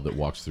female that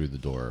walks through the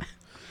door.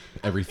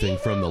 Everything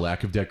from the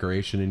lack of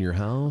decoration in your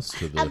house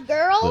to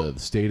the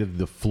state of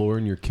the floor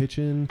in your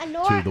kitchen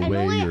to the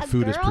way your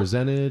food is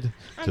presented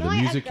to the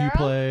music you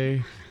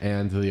play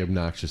and to the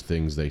obnoxious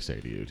things they say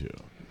to you too.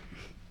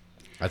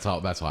 That's how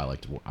I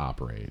like to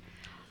operate.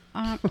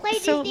 Play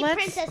so Disney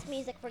princess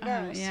music for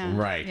girls. Yeah.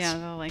 Right. Yeah,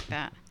 they'll like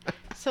that.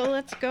 So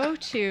let's go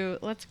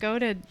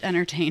to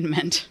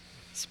entertainment.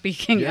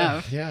 Speaking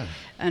of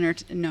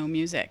no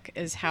music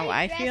is how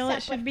I feel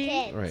it should be.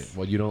 Kids. Right.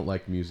 Well, you don't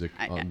like music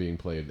being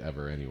played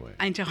ever anyway.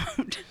 I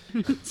don't.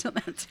 So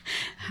that's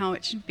how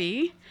it should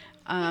be.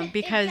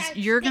 Because It's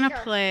you're going to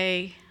sticker.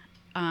 play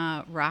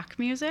rock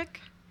music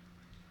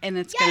and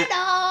it's going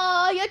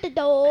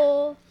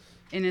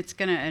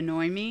to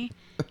annoy me.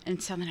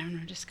 And so then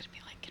I'm just going to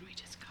be like, can we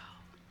just go?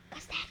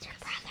 'Cause that's your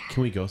brother.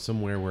 Can we go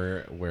somewhere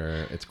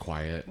where it's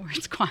quiet Where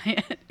it's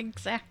quiet.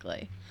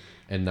 Exactly.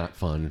 and not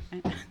fun?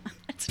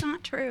 That's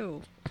not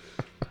true.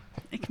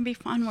 It can be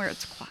fun where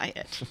it's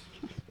quiet.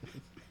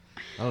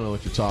 I don't know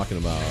what you're talking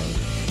about.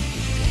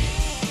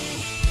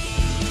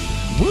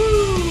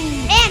 Woo!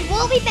 And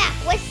we'll be back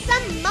with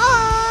some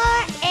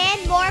more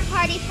and more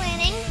party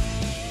planning.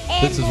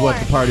 And This is what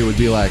the party would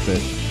be like that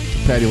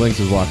Patty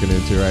Lynx is walking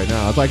into right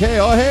now. It's like,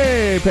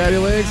 hey, Patty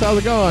Lynx, how's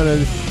it going?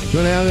 And you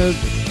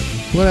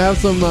want to have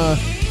some?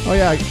 Oh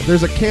yeah,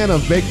 there's a can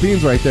of baked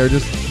beans right there.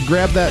 Just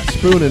grab that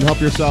spoon and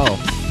help yourself.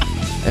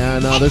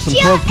 And there's some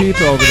cold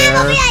pizza over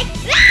there.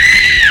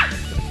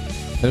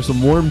 There's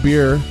some warm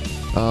beer.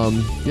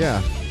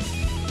 Yeah.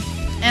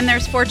 And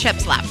there's 4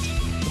 chips left.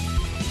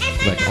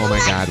 Like, oh my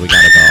God, we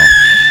gotta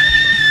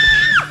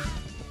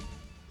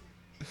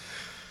go.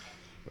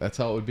 That's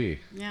how it would be.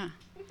 Yeah.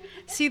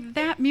 See,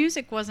 that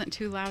music wasn't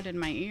too loud in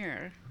my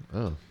ear.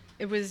 Oh.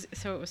 It was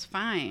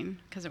fine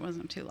because it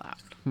wasn't too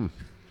loud.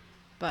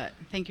 But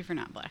thank you for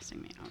not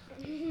blasting me out.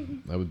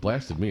 That would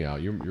blasted me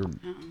out. You're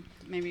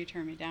Maybe you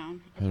turn me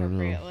down I don't know.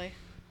 appropriately.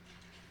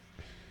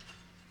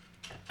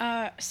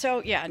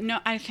 So yeah, no,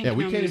 I think Yeah,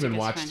 we no can't music even is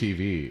watch fine.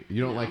 TV.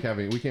 You don't No. like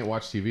having. We can't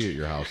watch TV at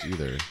your house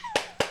either.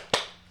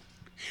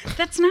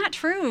 That's not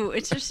true.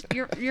 It's just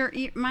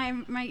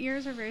my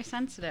ears are very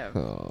sensitive.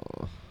 Oh.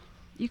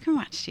 You can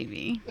watch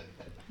TV.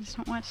 Just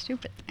don't watch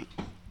stupid things.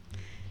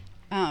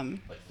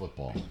 Like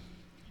football.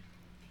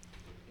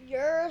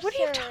 What are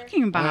you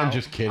talking about? I'm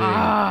just kidding.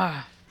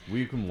 Ah,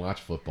 We can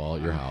watch football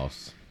at your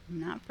house.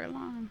 not for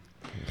long.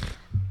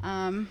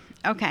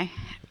 Okay.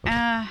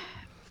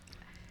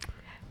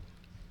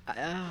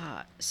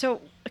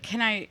 So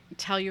can I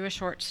tell you a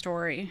short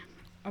story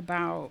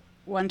about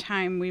one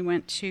time we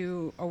went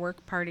to a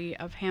work party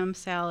of ham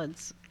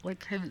salads,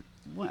 like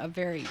a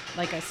very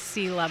like a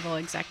C-level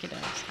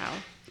executive's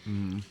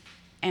house.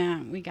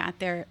 And we got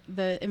there.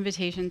 The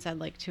invitation said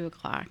like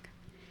 2:00,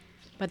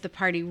 but the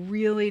party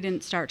really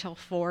didn't start till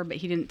 4. But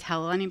he didn't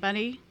tell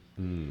anybody,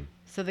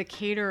 so the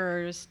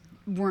caterers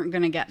weren't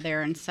going to get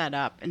there and set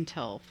up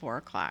until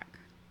 4:00.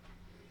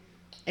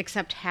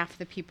 Except half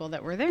the people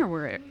that were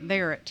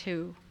there at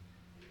 2.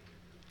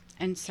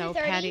 And so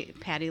 2:30?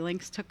 Patty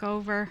Lynx took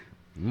over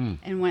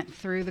and went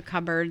through the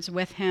cupboards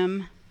with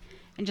him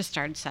and just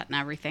started setting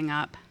everything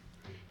up.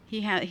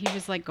 He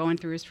was like going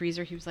through his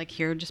freezer. He was like,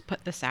 "Here, just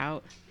put this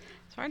out."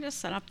 So I just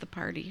set up the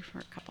party for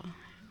a couple.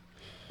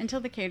 Until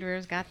the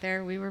caterers got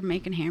there, we were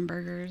making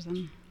hamburgers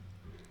and.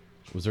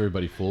 Was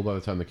everybody full by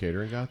the time the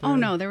catering got there? Oh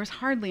no, there was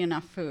hardly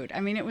enough food.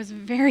 I mean, it was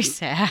very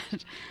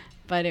sad,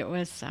 but it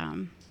was.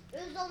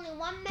 There was only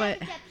one man But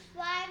who kept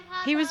flying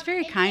hot He was dogs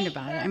very and kind ate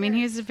about it. I mean,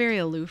 he burgers. was a very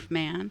aloof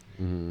man.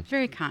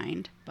 Very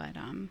kind, but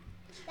That's once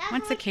how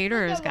the much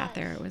caterers food there got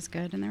there, it was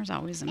good, and there was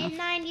always enough And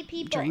 90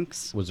 people.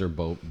 drinks. Was there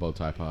bow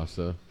tie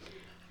pasta?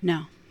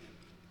 No,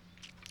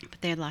 but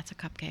they had lots of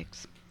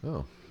cupcakes.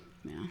 Oh.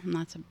 Yeah, and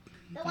lots of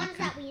The ones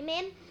that we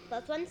made,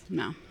 those ones.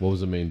 no. What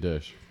was the main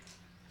dish?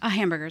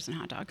 Hamburgers and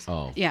hot dogs.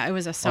 Oh. Yeah, it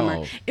was a summer.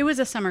 Oh. It was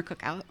a summer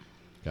cookout.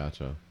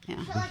 Gotcha.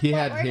 Yeah, So, like, He what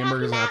had we're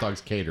hamburgers and talking hot about-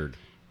 dogs catered.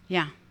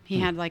 yeah. He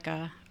had like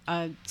a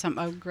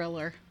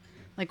griller,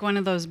 like one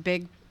of those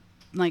big,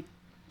 like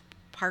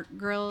park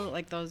grill,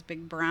 like those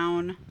big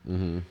brown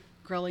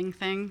grilling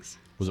things.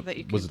 Was so that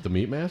you was could- it the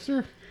Meat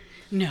Master?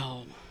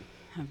 No,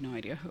 I have no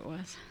idea who it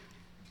was.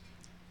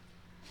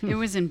 It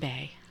was in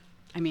Bay.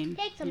 I mean,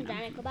 Take some you know.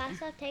 Giant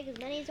Kielbasa. Take as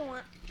many as you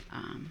want.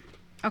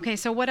 Okay,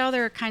 so what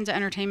other kinds of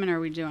entertainment are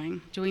we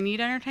doing? Do we need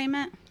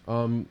entertainment?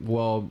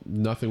 Well,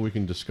 nothing we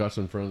can discuss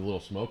in front of the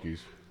Little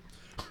Smokies.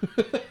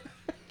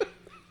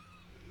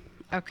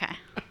 Okay.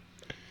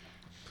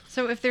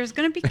 So if there's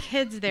going to be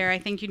kids there, I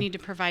think you need to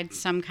provide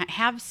some kind.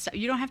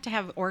 You don't have to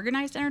have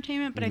organized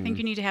entertainment, but I think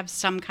you need to have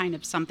some kind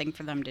of something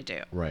for them to do.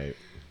 Right.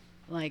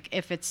 Like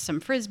if it's some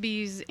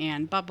frisbees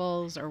and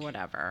bubbles or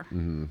whatever.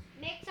 Make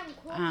some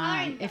cool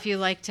coloring If you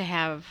like to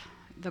have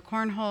the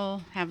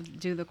cornhole,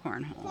 do the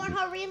cornhole.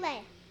 cornhole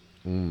relay.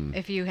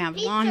 If you have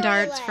Pizza lawn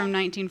darts relay. from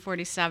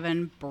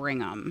 1947, bring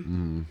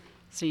them.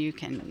 So you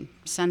can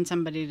send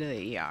somebody to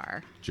the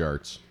ER.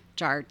 Jarts.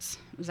 Jarts.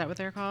 Is that what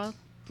they're called?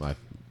 I,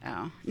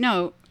 Oh.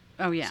 No.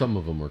 Oh, yeah. Some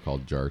of them were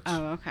called jarts.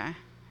 Oh, okay.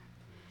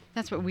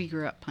 That's what we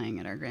grew up playing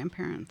at our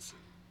grandparents'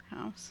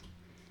 house.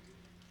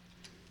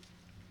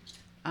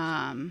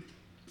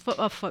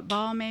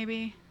 Football,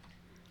 maybe?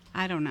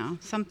 I don't know.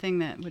 Something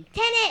that would...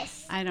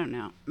 Tennis. I don't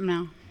know.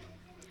 No.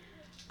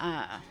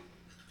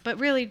 But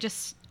really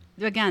just,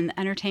 again,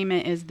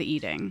 entertainment is the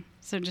eating.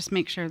 So just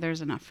make sure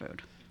there's enough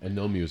food. And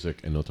no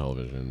music and no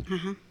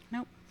television.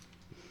 Nope.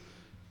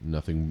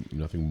 Nothing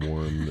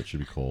warm that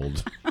should be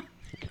cold.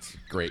 It's a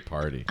great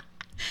party.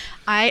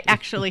 I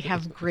actually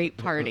have great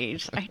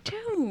parties. I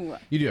do.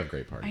 You do have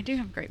great parties. I do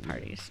have great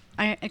parties.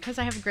 Because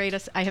I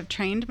have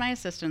trained my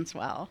assistants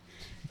well,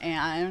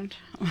 and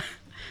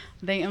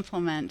they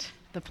implement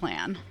the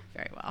plan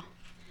very well.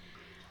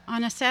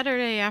 On a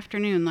Saturday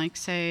afternoon, like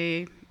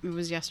say it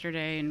was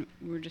yesterday, and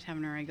we were just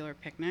having a regular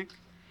picnic,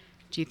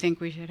 do you think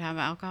we should have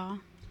alcohol?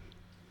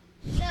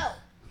 No.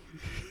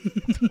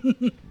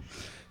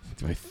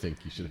 Do I think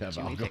you should have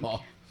Do we think-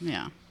 alcohol?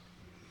 Yeah.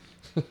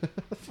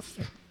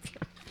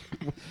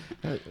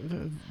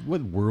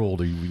 What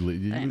world are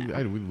you? I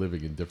know. We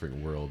living in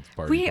different worlds.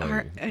 We Party.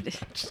 are.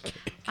 Just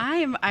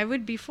kidding. I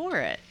would be for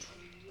it.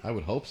 I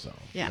would hope so.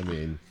 Yeah. I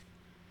mean,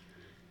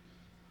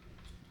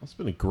 it's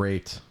been a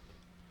great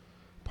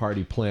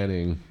party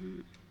planning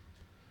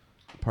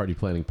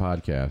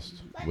podcast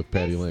with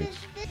Patty Links.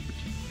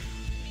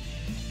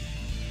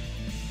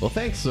 Well,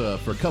 thanks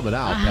for coming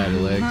out, Patty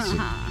Links.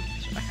 And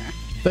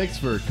thanks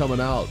for coming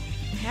out,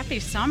 Happy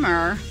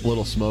summer.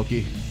 Little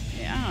Smoky.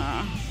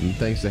 Yeah. And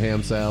thanks to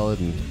Ham Salad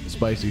and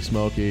Spicy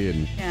Smoky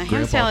and Yeah. Ham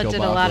Grandpa salad did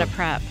a lot Kilbaka. of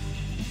prep.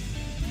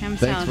 Ham Thanks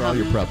salad for all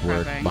your helped prep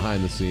with work prepping.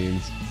 behind the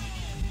scenes.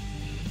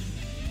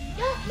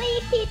 Don't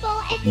leave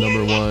people if you're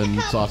Number in one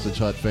Mexico. Sausage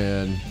Hut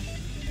fan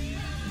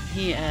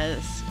He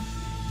is.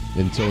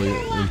 until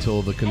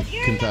the If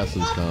you're in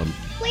contestants Mexico, come.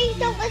 Please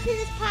don't listen to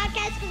this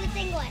podcast because it's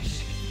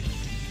English.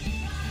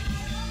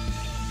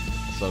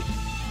 So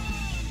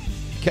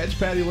catch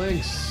Patty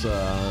Links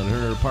on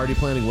her party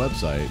planning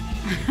website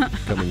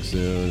coming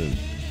soon.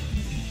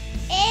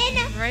 And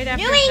In Right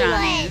after New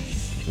England.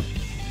 Johnny's.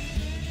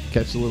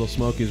 catch the Little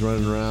Smokies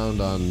running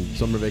around on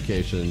summer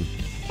vacation.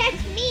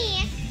 Text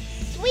me,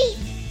 Sweet,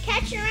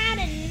 catch around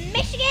in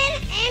Michigan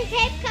and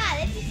Cape Cod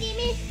if you see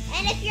me.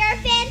 And if you're a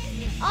fan,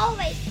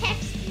 always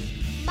text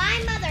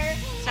my mother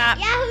Stop. at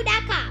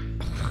yahoo.com.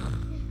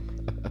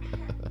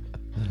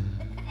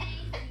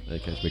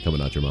 Catch me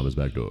coming out your mama's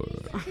back door.